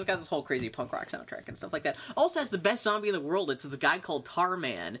 It's great. It's got this whole crazy punk rock soundtrack and stuff like that. Also has the best zombie in the world. It's this guy called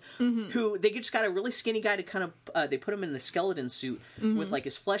Tarman, who, they just got a really skinny guy to kind of, they put him in the skeleton suit with, like,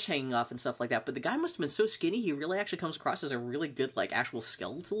 his flesh hanging off and stuff like that. But the guy must have been so skinny, he really actually comes across as a really good, like, actual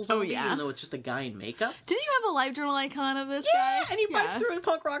skeletal zombie, even though it's just a guy in makeup. Didn't you have a LiveJournal icon of this guy? Yeah, and he bites through a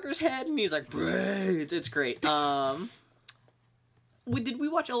punk rocker's head, and he's like, braids. It's great. Did we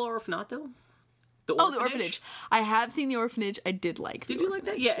watch El Orfanato? The Orphanage. I have seen The Orphanage. I did like Did you like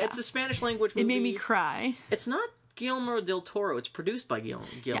that? Yeah, it's a Spanish language movie. It made me cry. It's not Guillermo del Toro. It's produced by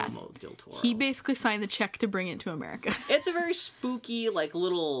Guillermo del Toro. He basically signed the check to bring it to America. It's a very spooky, like,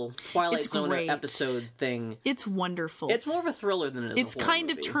 little Twilight Zone episode thing. It's wonderful. It's more of a thriller than it is It's a horror kind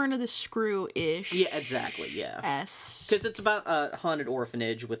movie. of Turn of the Screw-ish. Yeah, exactly, yeah. Because it's about a haunted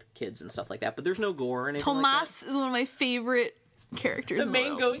orphanage with kids and stuff like that, but there's no gore or anything Tomas like that. is one of my favorite characters in the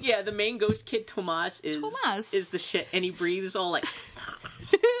world. The main ghost kid, Tomas, is the shit, and he breathes all like...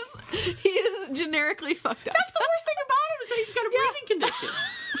 He is generically fucked up. That's the worst thing about him is that he's got a breathing condition.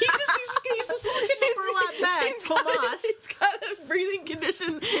 He's this little kid in a burlap bag, Tomas. He's got a breathing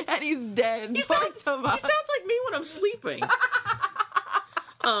condition and he's dead. He sounds like me when I'm sleeping.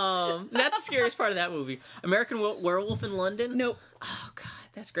 That's the scariest part of that movie. American Werewolf in London. Nope. Oh god,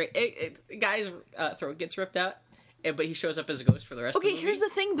 that's great. Guy's throat gets ripped out, but he shows up as a ghost for the rest of the movie. Okay, here's the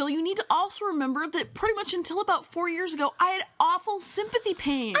thing, Bill. You need to also remember that pretty much until about 4 years ago, I had awful sympathy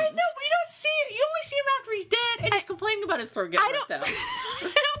pains. I know, but you don't see it. You only see him after he's dead, and he's complaining about his throat getting ripped out. I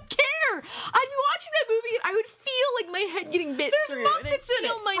don't care. I'd be watching that movie and I would feel like my head getting bit through. There's and I'd Muppets in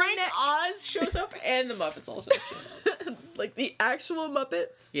feel it. my Frank neck. Oz shows up, and the Muppets also show up. Like the actual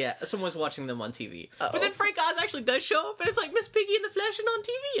Muppets. Yeah, someone's watching them on TV. Oh. But then Frank Oz actually does show up, and it's like Miss Piggy in the flesh and on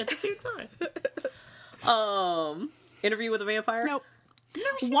TV at the same time. Interview with a Vampire? Nope.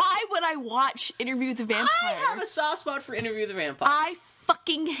 Why would I watch Interview with the Vampire? I have a soft spot for Interview with the Vampire. I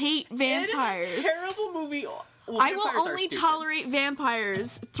fucking hate vampires. It is a terrible movie. Well, I will vampires are only stupid. tolerate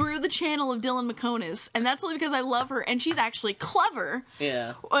vampires through the channel of Dylan McConis, and that's only because I love her, and she's actually clever.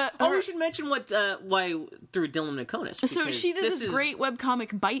 Yeah. Her- we should mention why through Dylan McConis. So she did this great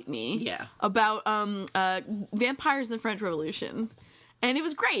webcomic, Bite Me, Yeah. about vampires in the French Revolution. And it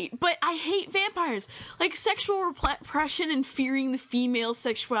was great, but I hate vampires. Like, sexual repression and fearing the female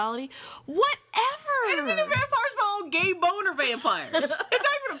sexuality. Whatever! Interview with the Vampire's about all gay boner vampires. It's not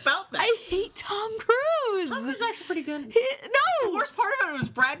even about that. I hate Tom Cruise! Tom Cruise is actually pretty good. No! The worst part of it was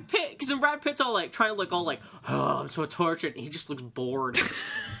Brad Pitt, because then Brad Pitt's all like, trying to look all like, oh, I'm so tortured, and he just looks bored.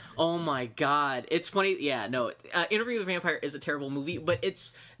 Oh my god. It's funny. Yeah, no. Interview with the Vampire is a terrible movie, but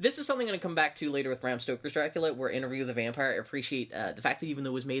this is something I'm going to come back to later with Bram Stoker's Dracula, where Interview with the Vampire, I appreciate the fact that even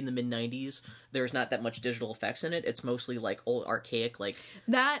though it was made in the mid-90s, there's not that much digital effects in it. It's mostly like old archaic, like...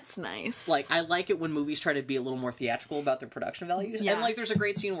 That's nice. Like, I like it when movies try to be a little more theatrical about their production values. Yeah. And like, there's a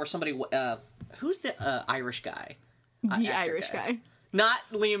great scene where somebody... who's the Irish guy? The Actor Irish guy. Not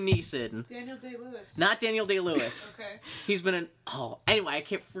Liam Neeson. Daniel Day-Lewis. Not Daniel Day-Lewis. Okay. He's been in... Oh, anyway, I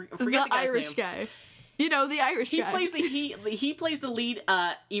can't forget the guy's Irish name. guy. You know, the Irish guy. He plays the lead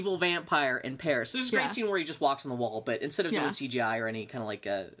evil vampire in Paris. So there's a great Yeah. scene where he just walks on the wall, but instead of Yeah. doing CGI or any kind of like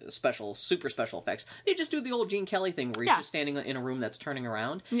super special effects, they just do the old Gene Kelly thing where he's Yeah. just standing in a room that's turning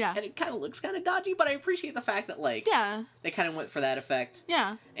around. Yeah. And it kind of looks kind of dodgy, but I appreciate the fact that like Yeah. they kind of went for that effect.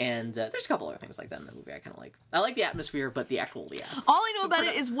 Yeah. And there's a couple other things like that in the movie I kind of like. I like the atmosphere, but the actual All I know about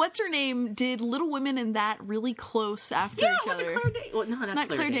it is what's her name did Little Women and that really close after each was other. it Claire Danes? Well, no, not Not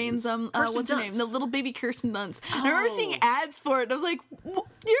Claire Danes. Kirsten What's her name? Dunst. The little baby Kirsten Dunst. And I remember Oh. seeing ads for it. And I was like,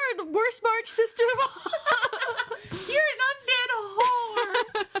 "You're the worst March sister of all." You're an undead whore.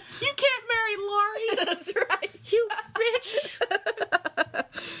 You can't marry Laurie. That's right. You bitch.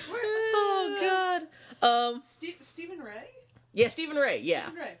 Oh god. Stephen Ray? Yeah, Stephen Ray. Yeah,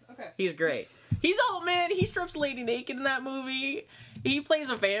 Stephen Ray. Okay. he's great. He's he strips lady naked in that movie. He plays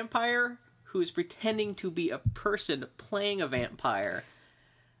a vampire who's pretending to be a person playing a vampire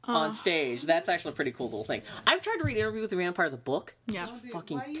on stage. That's actually a pretty cool little thing. I've tried to read Interview with the Vampire, the book. Yeah. Oh, dude,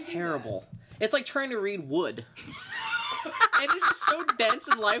 Fucking why you do terrible. It's like trying to read wood. And it's just so dense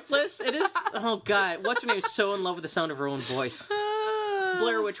and lifeless. It is. Oh god, what's her name? Is so in love with the sound of her own voice.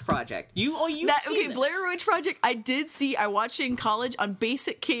 Blair Witch Project. You've seen this. Blair Witch Project. I did see. I watched it in college on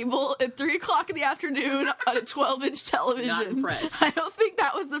basic cable at 3:00 in the afternoon on a 12-inch television. Not impressed. I don't think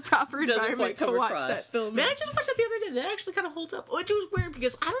that was the proper Doesn't environment quite to come watch across. that film. Man, I just watched that the other day. That actually kind of holds up. Which was weird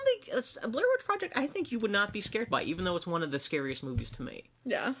because I don't think Blair Witch Project. I think you would not be scared by, even though it's one of the scariest movies to me.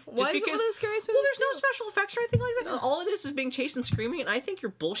 Yeah. Just Why is it one of the scariest well, movies there's no too? special effects or anything like that. All it is being chased and screaming, and I think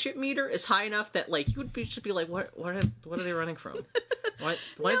your bullshit meter is high enough that like you would just be like, what are they running from? Why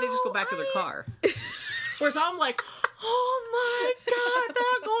didn't they just go back to their car? Whereas I'm like, oh my god,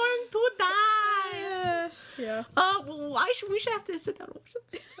 they're going to die. Yeah. Well, we should have to sit down and watch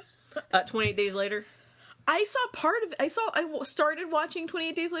this. 28 Days Later. I saw part of it. I started watching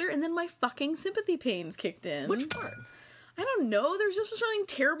 28 Days Later, and then my fucking sympathy pains kicked in. Which part? I don't know. There's just something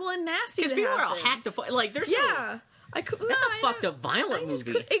terrible and nasty. Because people are all hacked to like. There's Yeah. I could. That's a fucked up violent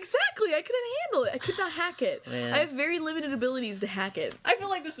movie. Exactly. I couldn't handle it. I could not hack it. Man. I have very limited abilities to hack it. I feel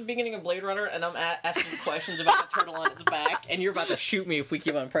like this is the beginning of Blade Runner, and I'm asking you questions about the turtle on its back, and you're about to shoot me if we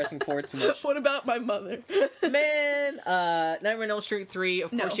keep on pressing forward too much. What about my mother? Man, Nightmare on Elm Street 3. Of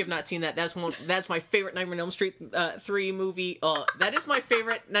course, No. you have not seen that. That's my favorite Nightmare on Elm Street 3 movie. That is my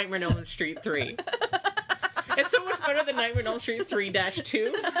favorite Nightmare on Elm Street 3. It's so much better than Nightmare on Elm Street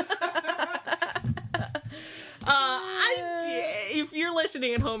 3-2. If you're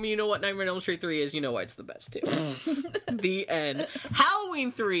listening at home, you know what Nightmare on Elm Street 3 is. You know why it's the best too. The end.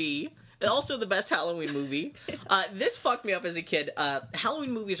 Halloween 3. Also the best Halloween movie. This fucked me up as a kid.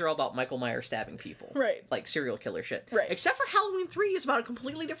 Halloween movies are all about Michael Myers stabbing people. Right. Like serial killer shit. Right. Except for Halloween 3 is about a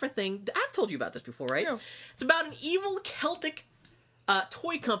completely different thing. I've told you about this before, right? No. It's about an evil Celtic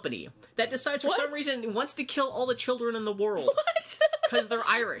toy company that decides for some reason it wants to kill all the children in the world. What? Because they're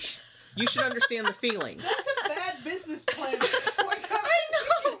Irish. You should understand the feeling. That's a bad business plan. I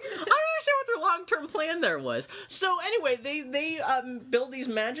I don't understand what their long-term plan there was. So anyway, they build these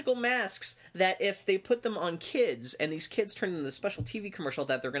magical masks that if they put them on kids, and these kids turn into a special TV commercial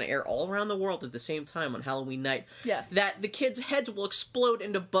that they're going to air all around the world at the same time on Halloween night, that the kids' heads will explode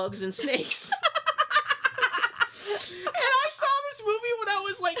into bugs and snakes. And I saw this movie when I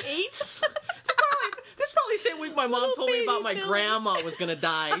was like 8. This probably the same week my mom told me about my grandma was gonna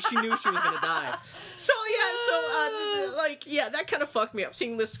die. She knew she was gonna die. So that kind of fucked me up.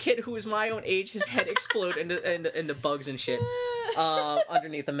 Seeing this kid who is my own age, his head explode into bugs and shit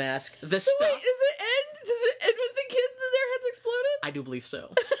underneath the mask. Wait, does it end? Does it end with the kids and their heads exploded? I do believe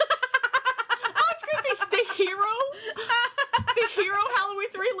so. Oh, it's great. The hero Halloween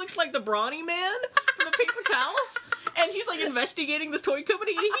 3 looks like the brawny man from the paper towels. And he's like investigating this toy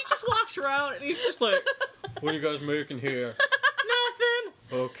company, and he just walks around and he's just like, "What are you guys making here?" "Nothing."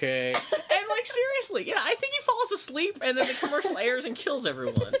 "Okay." And like seriously, I think he falls asleep, and then the commercial airs and kills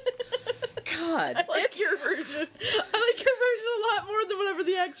everyone. God, I like your version. I like your version a lot more than whatever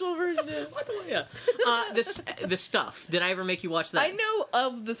the actual version is. Yeah. The Stuff. Did I ever make you watch that? I know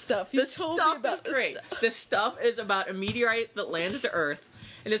of the stuff. You told me about is great. The Stuff is about a meteorite that landed to Earth.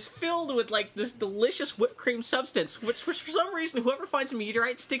 And it's filled with, like, this delicious whipped cream substance, which for some reason, whoever finds a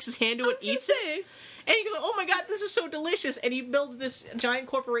meteorite sticks his hand to it, eats it. And he goes, "Oh my god, this is so delicious." And he builds this giant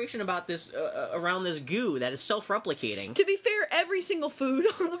corporation about this, around this goo that is self-replicating. To be fair, every single food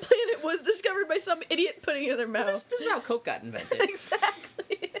on the planet was discovered by some idiot putting it in their mouth. This is how Coke got invented.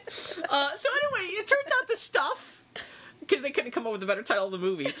 Exactly. So anyway, it turns out The Stuff, because they couldn't come up with a better title of the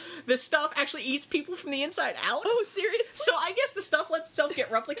movie, The Stuff actually eats people from the inside out. Oh, seriously? So I guess The Stuff lets itself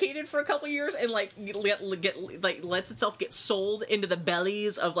get replicated for a couple years and lets itself get sold into the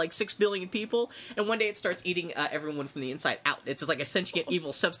bellies of like 6 billion people, and one day it starts eating everyone from the inside out. It's just like a sentient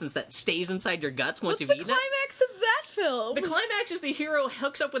evil substance that stays inside your guts once you've eaten it. What's the climax of that film? The climax is the hero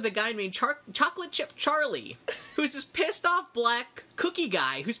hooks up with a guy named Chocolate Chip Charlie, who's this pissed off black cookie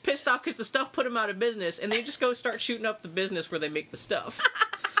guy who's pissed off because The Stuff put him out of business, and they just go start shooting up the business where they make the stuff.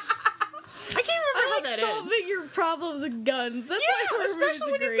 I can't remember how that ends. Solving your problems with guns. That's why horror movies especially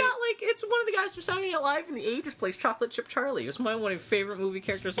are when great. you've got like it's one of the guys from Saturday Night Live in the 80s plays Chocolate Chip Charlie. It was one of my favorite movie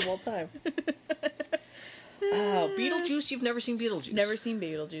characters of all time. Oh, Beetlejuice! You've never seen Beetlejuice? Never seen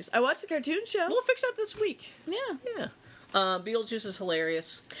Beetlejuice. I watched the cartoon show. We'll fix that this week. Yeah. Beetlejuice is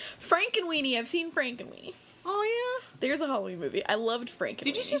hilarious. Frankenweenie. I've seen Frankenweenie. Oh yeah. There's a Halloween movie. I loved Frankenweenie.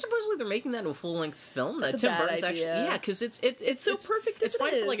 Did you see supposedly they're making that into a full-length film? That's a Tim bad Burton's idea. actually because it's so perfect as It's it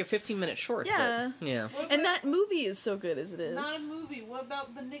fine for like a is. 15-minute short. Yeah. But, yeah. And that movie is so good as it is. Not a movie. What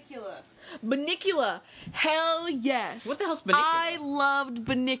about Bunnicula? Bunnicula. Hell yes. What the hell's Bunnicula? I loved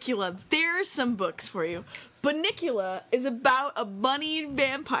Bunnicula. There's some books for you. Bunnicula is about a bunny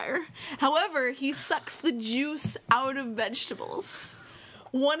vampire. However, he sucks the juice out of vegetables.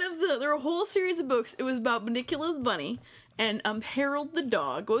 There were a whole series of books. It was about Bunnicula the bunny and Harold the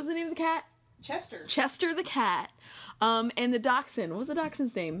dog. What was the name of the cat? Chester. Chester the cat. And the dachshund. What was the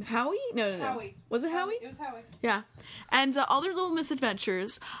dachshund's name? Howie? No. Howie. Was it Howie? It was Howie. Yeah. And all their little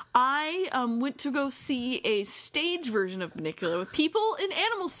misadventures. I went to go see a stage version of Bunnicula with people in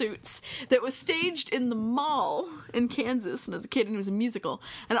animal suits that was staged in the mall in Kansas. And as a kid, and it was a musical.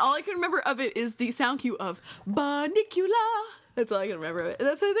 And all I can remember of it is the sound cue of Bunnicula. That's all I can remember of it.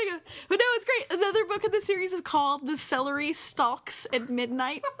 That's what I think of. But no, it's great. Another book in the series is called The Celery Stalks at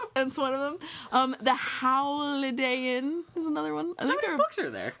Midnight. That's one of them. The Holiday Inn is another one. How many books are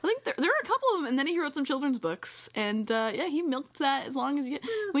there? I think there are a couple of them, and then he wrote some children's books. And he milked that as long as you get.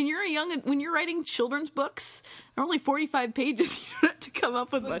 When you're writing children's books, they're only 45 pages. You don't have to come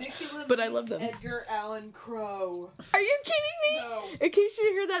up with much. Bunnicula But I meets love them. Edgar Allan Crow. Are you kidding me? No. In case you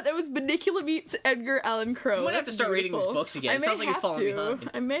didn't hear that, that was Bunnicula meets Edgar Allan Crow. You might have to start reading these books again. It sounds like you're falling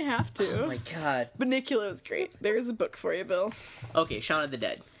behind. I may have to. Oh my god. Bunnicula was great. There's a book for you, Bill. Okay, Shaun of the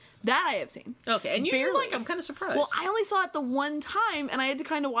Dead. That I have seen. Okay, and you do Barely. like I'm kind of surprised. Well, I only saw it the one time, and I had to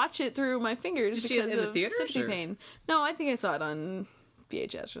kind of watch it through my fingers Did you see it because in the of theaters, sympathy or? pain. No, I think I saw it on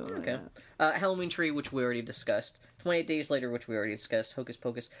VHS or something Okay. like that. Halloween Tree, which we already discussed. 28 Days Later, which we already discussed. Hocus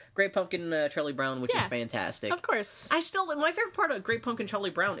Pocus. Great Pumpkin, Charlie Brown, which is Yeah. fantastic. Of course. My favorite part of Great Pumpkin Charlie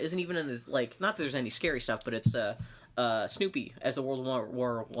Brown isn't even in the, like, not that there's any scary stuff, but it's, Snoopy as the World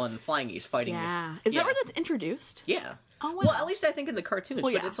War I flying geese fighting. Yeah. Is that where that's introduced? Yeah. Oh, wow. Well, at least I think in the cartoons,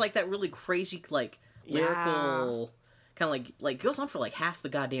 Well, but yeah. it's like that really crazy, like, lyrical, kind of like, it goes on for like half the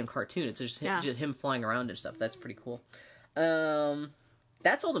goddamn cartoon. It's just him flying around and stuff. That's pretty cool.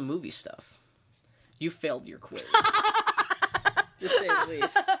 That's all the movie stuff. You failed your quiz. To say the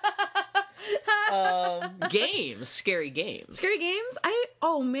least. Games. Scary games. Scary games?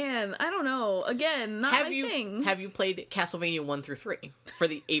 Oh man, I don't know. Again, not my thing. Have you played Castlevania 1 through 3 for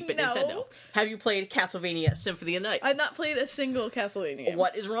the 8-bit No. Nintendo? Have you played Castlevania Symphony of the Night? I've not played a single Castlevania game.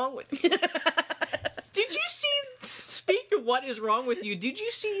 What is wrong with you? Did you see, speaking of what is wrong with you, did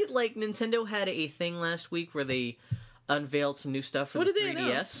you see, like, Nintendo had a thing last week where they unveiled some new stuff for the 3DS? What did they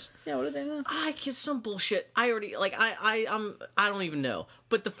announce? Yeah, what did they announce? I guess some bullshit. I already, like, I don't even know.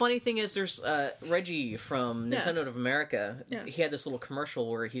 But the funny thing is, there's, Reggie from Nintendo of America, he had this little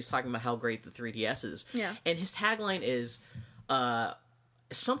commercial where he's talking about how great the 3DS is. Yeah. And his tagline is,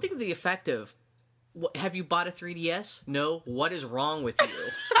 something to the effect of, have you bought a 3DS? No? What is wrong with you?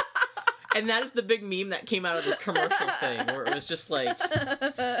 And that is the big meme that came out of this commercial thing, where it was just like...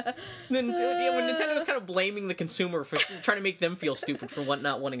 when Nintendo was kind of blaming the consumer for trying to make them feel stupid for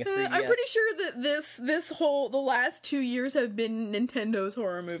not wanting a 3DS. I'm pretty sure that the last 2 years have been Nintendo's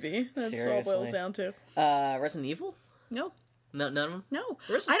horror movie. That's all it boils down to. Resident Evil? No. No, none of them? No.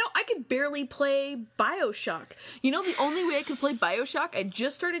 I could barely play BioShock. You know, the only way I could play BioShock, I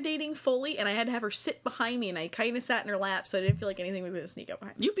just started dating Foley, and I had to have her sit behind me, and I kind of sat in her lap, so I didn't feel like anything was going to sneak up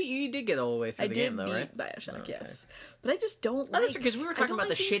behind me. You did get all the way through the game, though, right? I did beat BioShock, yes. But I just don't like... Oh, that's because we were talking about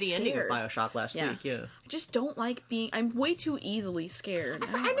the shitty ending of scared. BioShock last week, yeah. I just don't like being... I'm way too easily scared.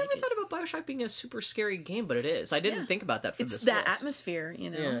 I never thought about BioShock being a super scary game, but it is. I didn't think about that for this It's that list. atmosphere, you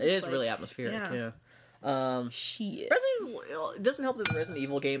know? Yeah, it is really atmospheric, yeah. Shit. Resident Evil, it doesn't help that the Resident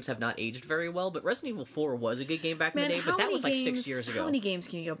Evil games have not aged very well, but Resident Evil 4 was a good game back in the day, but that was like 6 years ago. How many games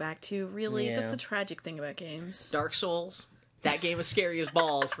can you go back to, really? Yeah. That's the tragic thing about games. Dark Souls, that game was scary as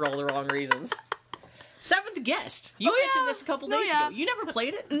balls for all the wrong reasons. Seventh Guest. You mentioned this a couple days ago. You never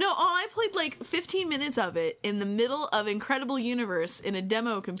played it? No, I played like 15 minutes of it in the middle of Incredible Universe in a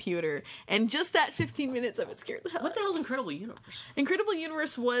demo computer, and just that 15 minutes of it scared the hell out of me. What the hell's Incredible Universe? Incredible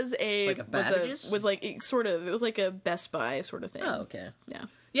Universe was like a Best Buy sort of thing. Oh, okay. Yeah.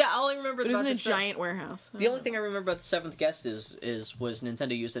 Yeah, all I remember It was about in a this giant warehouse. The only thing I remember about the Seventh Guest was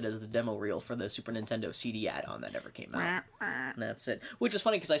Nintendo used it as the demo reel for the Super Nintendo CD add-on that never came out. And that's it. Which is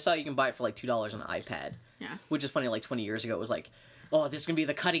funny because I saw you can buy it for like $2 on an iPad. Yeah. Which is funny, like 20 years ago it was like, oh, this is going to be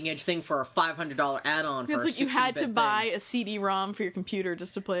the cutting edge thing for a $500 add-on for It's a like you had to 16-bit buy thing. a CD-ROM for your computer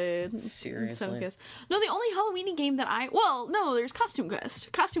just to play it. Seriously? No, the only Halloween game that there's Costume Quest.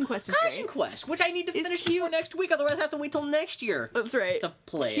 Costume Quest is Costume great. Quest, which I need to It's finish cute. before next week, otherwise I have to wait till next year. That's right. To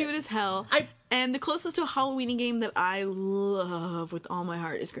play Cute it. as hell. And the closest to a Halloween game that I love with all my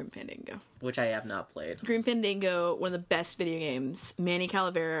heart is Grim Fandango. Which I have not played. Grim Fandango, one of the best video games. Manny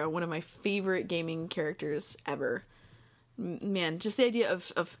Calavera, one of my favorite gaming characters ever. Man, just the idea of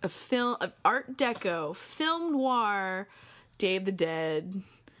film, of Art Deco, film noir, Day of the Dead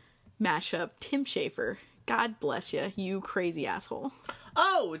mashup. Tim Schafer, God bless you crazy asshole.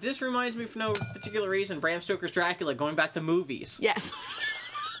 Oh, this reminds me for no particular reason, Bram Stoker's Dracula, going back to movies. Yes.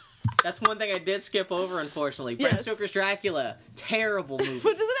 That's one thing I did skip over, unfortunately. Bram Yes. Stoker's Dracula, terrible movie.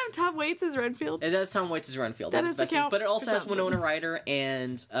 But does it have Tom Waits as Redfield? It does Tom Waits as Renfield. That That's has the to best thing. count But it also for has something. Winona Ryder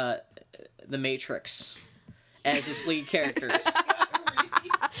and The Matrix as its lead characters.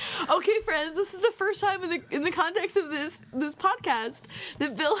 Okay, friends, this is the first time in the context of this podcast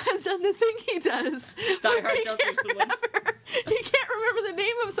that Bill has done the thing he does. Die where Hard he jump can't through the window. He can't remember the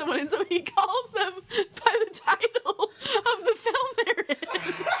name of someone, and so he calls them by the title of the film they're in.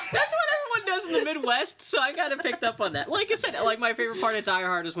 That's what everyone does in the Midwest, so I kind of picked up on that. Like I said, like my favorite part of Die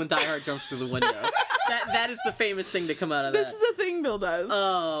Hard is when Die Hard jumps through the window. That is the famous thing to come out of This that. is the thing Bill does.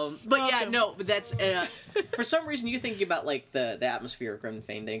 But yeah, Welcome. no, but that's for some reason you thinking about like the atmosphere of Grim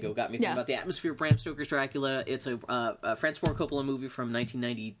Fandango got me thinking about the atmosphere of Bram Stoker's Dracula. It's a Francis Ford Coppola movie from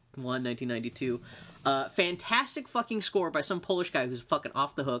 1991, 1992. Fantastic fucking score by some Polish guy who's fucking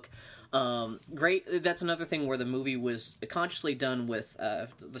off the hook. Great. That's another thing where the movie was consciously done with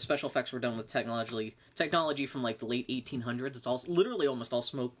the special effects were done with technology from like the late 1800s. It's all literally almost all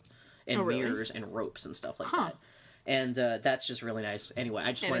smoke and mirrors and ropes and stuff like that. And that's just really nice. Anyway,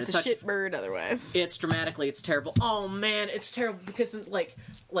 I just wanted to touch. It's a shit bird otherwise. It's dramatically, it's terrible. Oh man, it's terrible because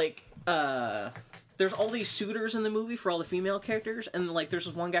there's all these suitors in the movie for all the female characters, and like there's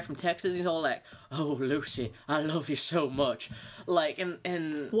this one guy from Texas. He's all like, "Oh Lucy, I love you so much," like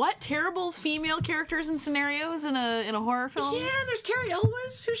and What terrible female characters and scenarios in a horror film? yeah, there's Carrie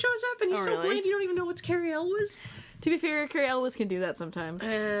Elwes who shows up, and he's so really? bland you don't even know what's Carrie Elwes. To be fair, Carrie Elwes can do that sometimes.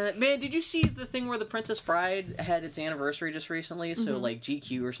 Man, did you see the thing where the Princess Bride had its anniversary just recently? So, like,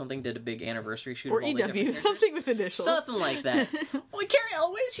 GQ or something did a big anniversary shoot. Or of all the EW, something with initials. Something like that. Well, Carrie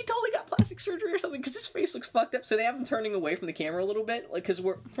Elwes, he totally got plastic surgery or something because his face looks fucked up. So they have him turning away from the camera a little bit, like because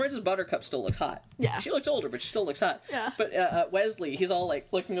Princess Buttercup still looks hot. Yeah, she looks older, but she still looks hot. Yeah. But Wesley, he's all like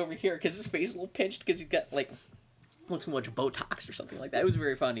looking over here because his face is a little pinched because he's got like looks too much Botox or something like that. It was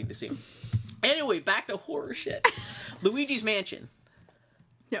very funny to see. Anyway, back to horror shit. Luigi's Mansion.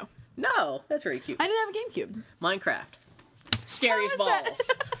 No, that's very cute. I didn't have a GameCube. Minecraft. Scary as balls.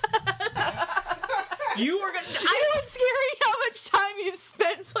 You were gonna. I know it's scary how much time you've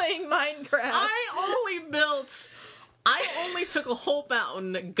spent playing Minecraft. I only took a whole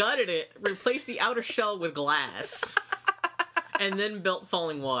mountain, gutted it, replaced the outer shell with glass, and then built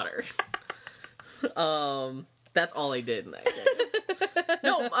falling water. That's all I did in that game.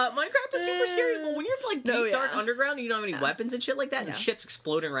 No, Minecraft is super scary. But when you're like deep dark underground, and you don't have any weapons and shit like that, and shit's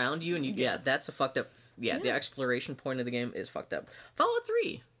exploding around you, and that's a fucked up. Yeah, the exploration point of the game is fucked up. Fallout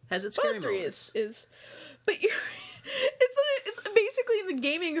 3 has its scary moments. But it's basically in the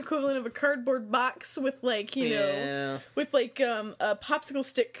gaming equivalent of a cardboard box with like with like a popsicle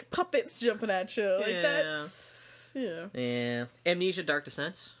stick puppets jumping at you. Like that's Amnesia: Dark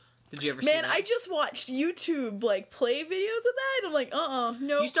Descent. Did you ever see that? Man, I just watched YouTube like play videos of that and I'm like,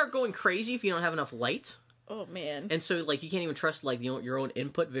 no. You start going crazy if you don't have enough light. Oh man. And so like you can't even trust like your own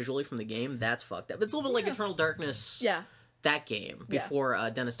input visually from the game. That's fucked up. It's a little bit like Eternal Darkness. Yeah. That game before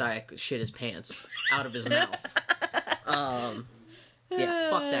Dennis Dyack shit his pants out of his mouth. Fuck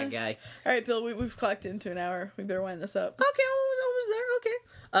that guy. All right, Bill, we've clocked into an hour. We better wind this up. Okay, almost there.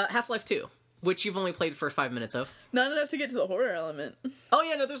 Okay. Half-Life 2, which you've only played for 5 minutes of. Not enough to get to the horror element. Oh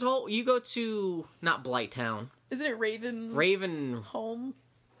yeah, no, there's a whole. You go to not Blighttown. Isn't it Ravenholm?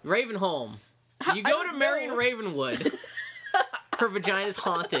 Ravenholm. You go to Marion Ravenwood. Her vagina's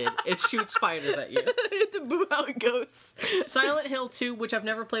haunted. It shoots spiders at you. You have to boo how it goes. Silent Hill 2, which I've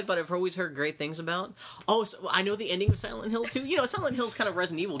never played, but I've always heard great things about. Oh, so I know the ending of Silent Hill 2. You know, Silent Hill's kind of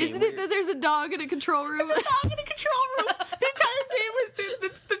Resident Evil game. Isn't it that there's a dog in a control room? There's a dog in a control room. The entire thing was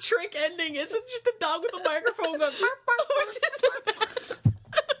the trick ending. It's just a dog with a microphone going. Which is one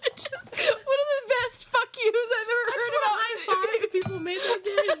of the best fuck yous I've ever heard about. High five the people who made that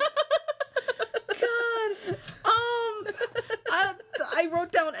game. God. I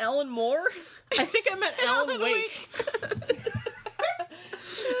wrote down Alan Moore. I think I meant Alan Wake.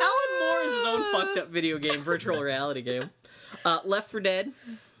 Alan Moore is his own fucked up video game, virtual reality game. Left 4 Dead.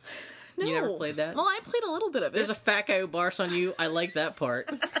 No. You never played that? Well, I played a little bit of it. There's a fat guy who barfs on you. I like that part.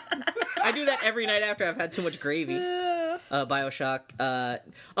 I do that every night after I've had too much gravy. BioShock.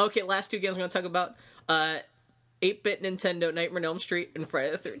 Okay, last 2 games I'm going to talk about. 8-bit Nintendo, Nightmare on Elm Street, and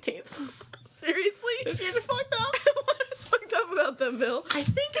Friday the 13th. Seriously? Those games are fucked up. What is fucked up about them, Bill? I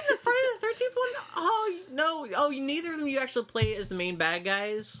think in the Friday the 13th one, neither of them you actually play as the main bad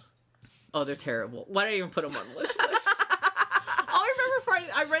guys. Oh, they're terrible. Why did I even put them on the list?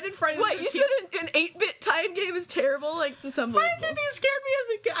 I rented Friday the 13th. What, you said an 8-bit tie-in game is terrible? Like, to some Friday the 13th scared me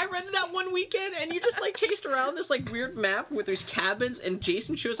I rented that one weekend, and you just, like, chased around this, like, weird map where there's cabins, and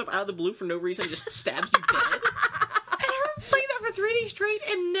Jason shows up out of the blue for no reason and just stabs you dead. And I remember playing that for 3 days straight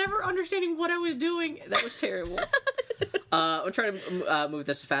and never understanding what I was doing. That was terrible. I'm trying to move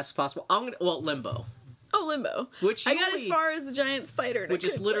this as fast as possible. Limbo. Oh, Limbo. Which I got as far as the giant spider. Which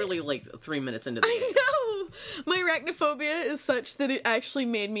is literally like 3 minutes into the game. I know! My arachnophobia is such that it actually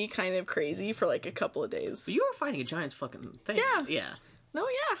made me kind of crazy for like a couple of days. But you were fighting a giant's fucking thing. Yeah. Yeah. No,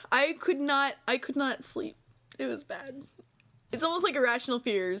 yeah. I could not sleep. It was bad. It's almost like irrational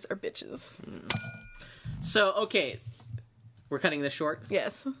fears are bitches. So, okay. We're cutting this short?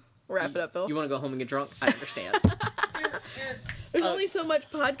 Yes. Wrap it up, Bill. You want to go home and get drunk? I understand. There's only so much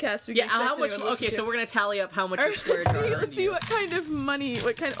podcasting. Yeah, how much? Okay, so we're gonna tally up how much your square jar earned Let's see what kind of money,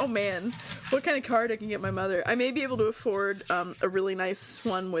 what kind of card I can get my mother. I may be able to afford a really nice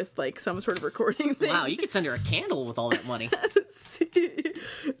one with like some sort of recording thing. Wow, you could send her a candle with all that money. Let's see.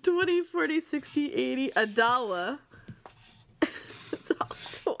 20, 40, 60, 80, $1. That's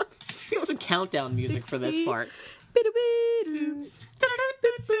all. Get some countdown music for this part.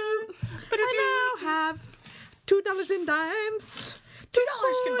 I now have $2 in dimes. $2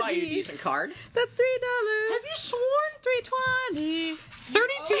 can buy you a decent card. That's $3. Have you sworn? $3.20.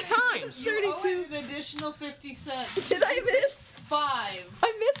 32 times. You owe an additional 50 cents. Did I miss 5?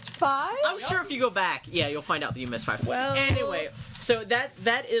 I missed 5? I'm sure if you go back, you'll find out that you missed 5. Well, anyway, so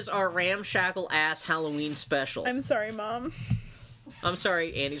that is our ramshackle ass Halloween special. I'm sorry, Mom. I'm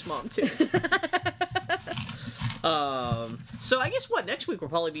sorry, Annie's mom too. So I guess next week we'll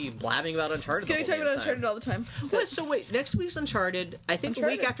probably be blabbing about Uncharted. Can we talk about Uncharted all the time? What? So wait, next week's Uncharted. I think the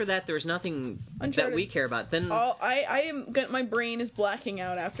week after that, there's nothing that we care about. Then my brain is blacking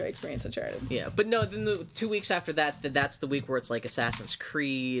out after I experience Uncharted. Yeah, but no. Then the 2 weeks after that's the week where it's like Assassin's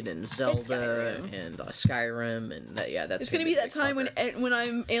Creed and Zelda and Skyrim and that. Yeah, that's. It's gonna be that time when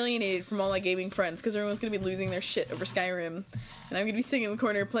I'm alienated from all my gaming friends because everyone's gonna be losing their shit over Skyrim, and I'm gonna be sitting in the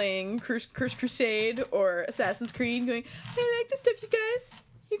corner playing Cursed Crusade or Assassin's Creed, going, "I like this stuff, you guys.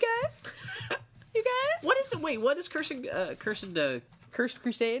 You guys." What is it? Wait, what is Cursed Crusade?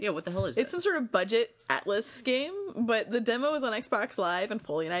 Yeah, what the hell is it? It's some sort of budget Atlas game, but the demo is on Xbox Live, and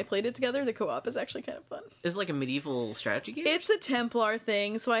Foley and I played it together. The co-op is actually kind of fun. Is it like a medieval strategy game? It's a Templar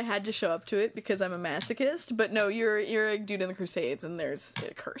thing, so I had to show up to it because I'm a masochist. But no, you're a dude in the Crusades, and there's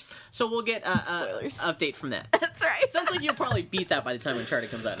a curse. So we'll get spoilers. Update from that. That's right. Sounds like you'll probably beat that by the time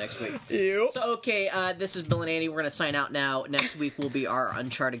Uncharted comes out next week. Yep. So okay, this is Bill and Andy. We're gonna sign out now. Next week will be our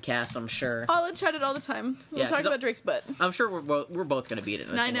Uncharted cast, I'm sure. All Uncharted all the time. We'll talk about Drake's butt. I'm sure we're both gonna beat it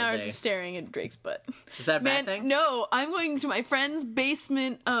in a 9 hours day. of staring at Drake's butt. Is that a bad thing? No, I'm going to my friend's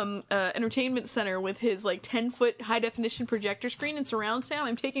basement entertainment center with his like 10-foot high definition projector screen and surround sound.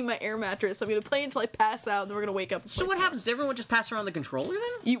 I'm taking my air mattress. I'm going to play until I pass out, and then we're going to wake up. So what happens? Does everyone just pass around the controller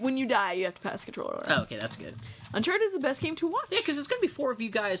then? When you die, you have to pass the controller around. Oh, okay, that's good. Uncharted is the best game to watch. Yeah, because it's going to be 4 of you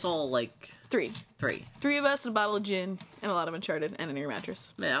guys all like... Three. 3 of us, and a bottle of gin, and a lot of Uncharted, and an air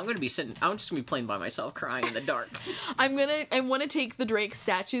mattress. Man, I'm just going to be playing by myself, crying in the dark. I want to take the Drake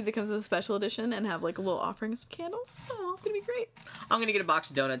statue that comes with a special edition and have like a little offering of some candles. So it's going to be great. I'm going to get a box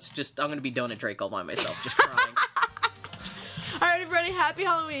of donuts. I'm going to be Donut Drake all by myself, just crying. All right, everybody, happy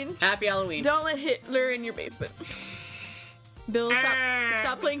Halloween. Happy Halloween. Don't let Hitler in your basement. Bill,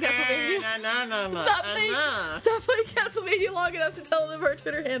 stop playing Castlevania. Stop playing Castlevania long enough to tell them our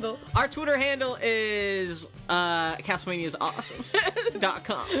Twitter handle. Our Twitter handle is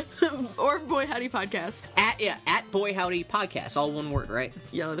Castlevaniasawesome.com. Or Boy Howdy Podcast. At Boy Howdy Podcast, all one word, right?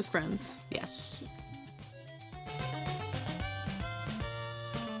 Yell at his friends. Yes.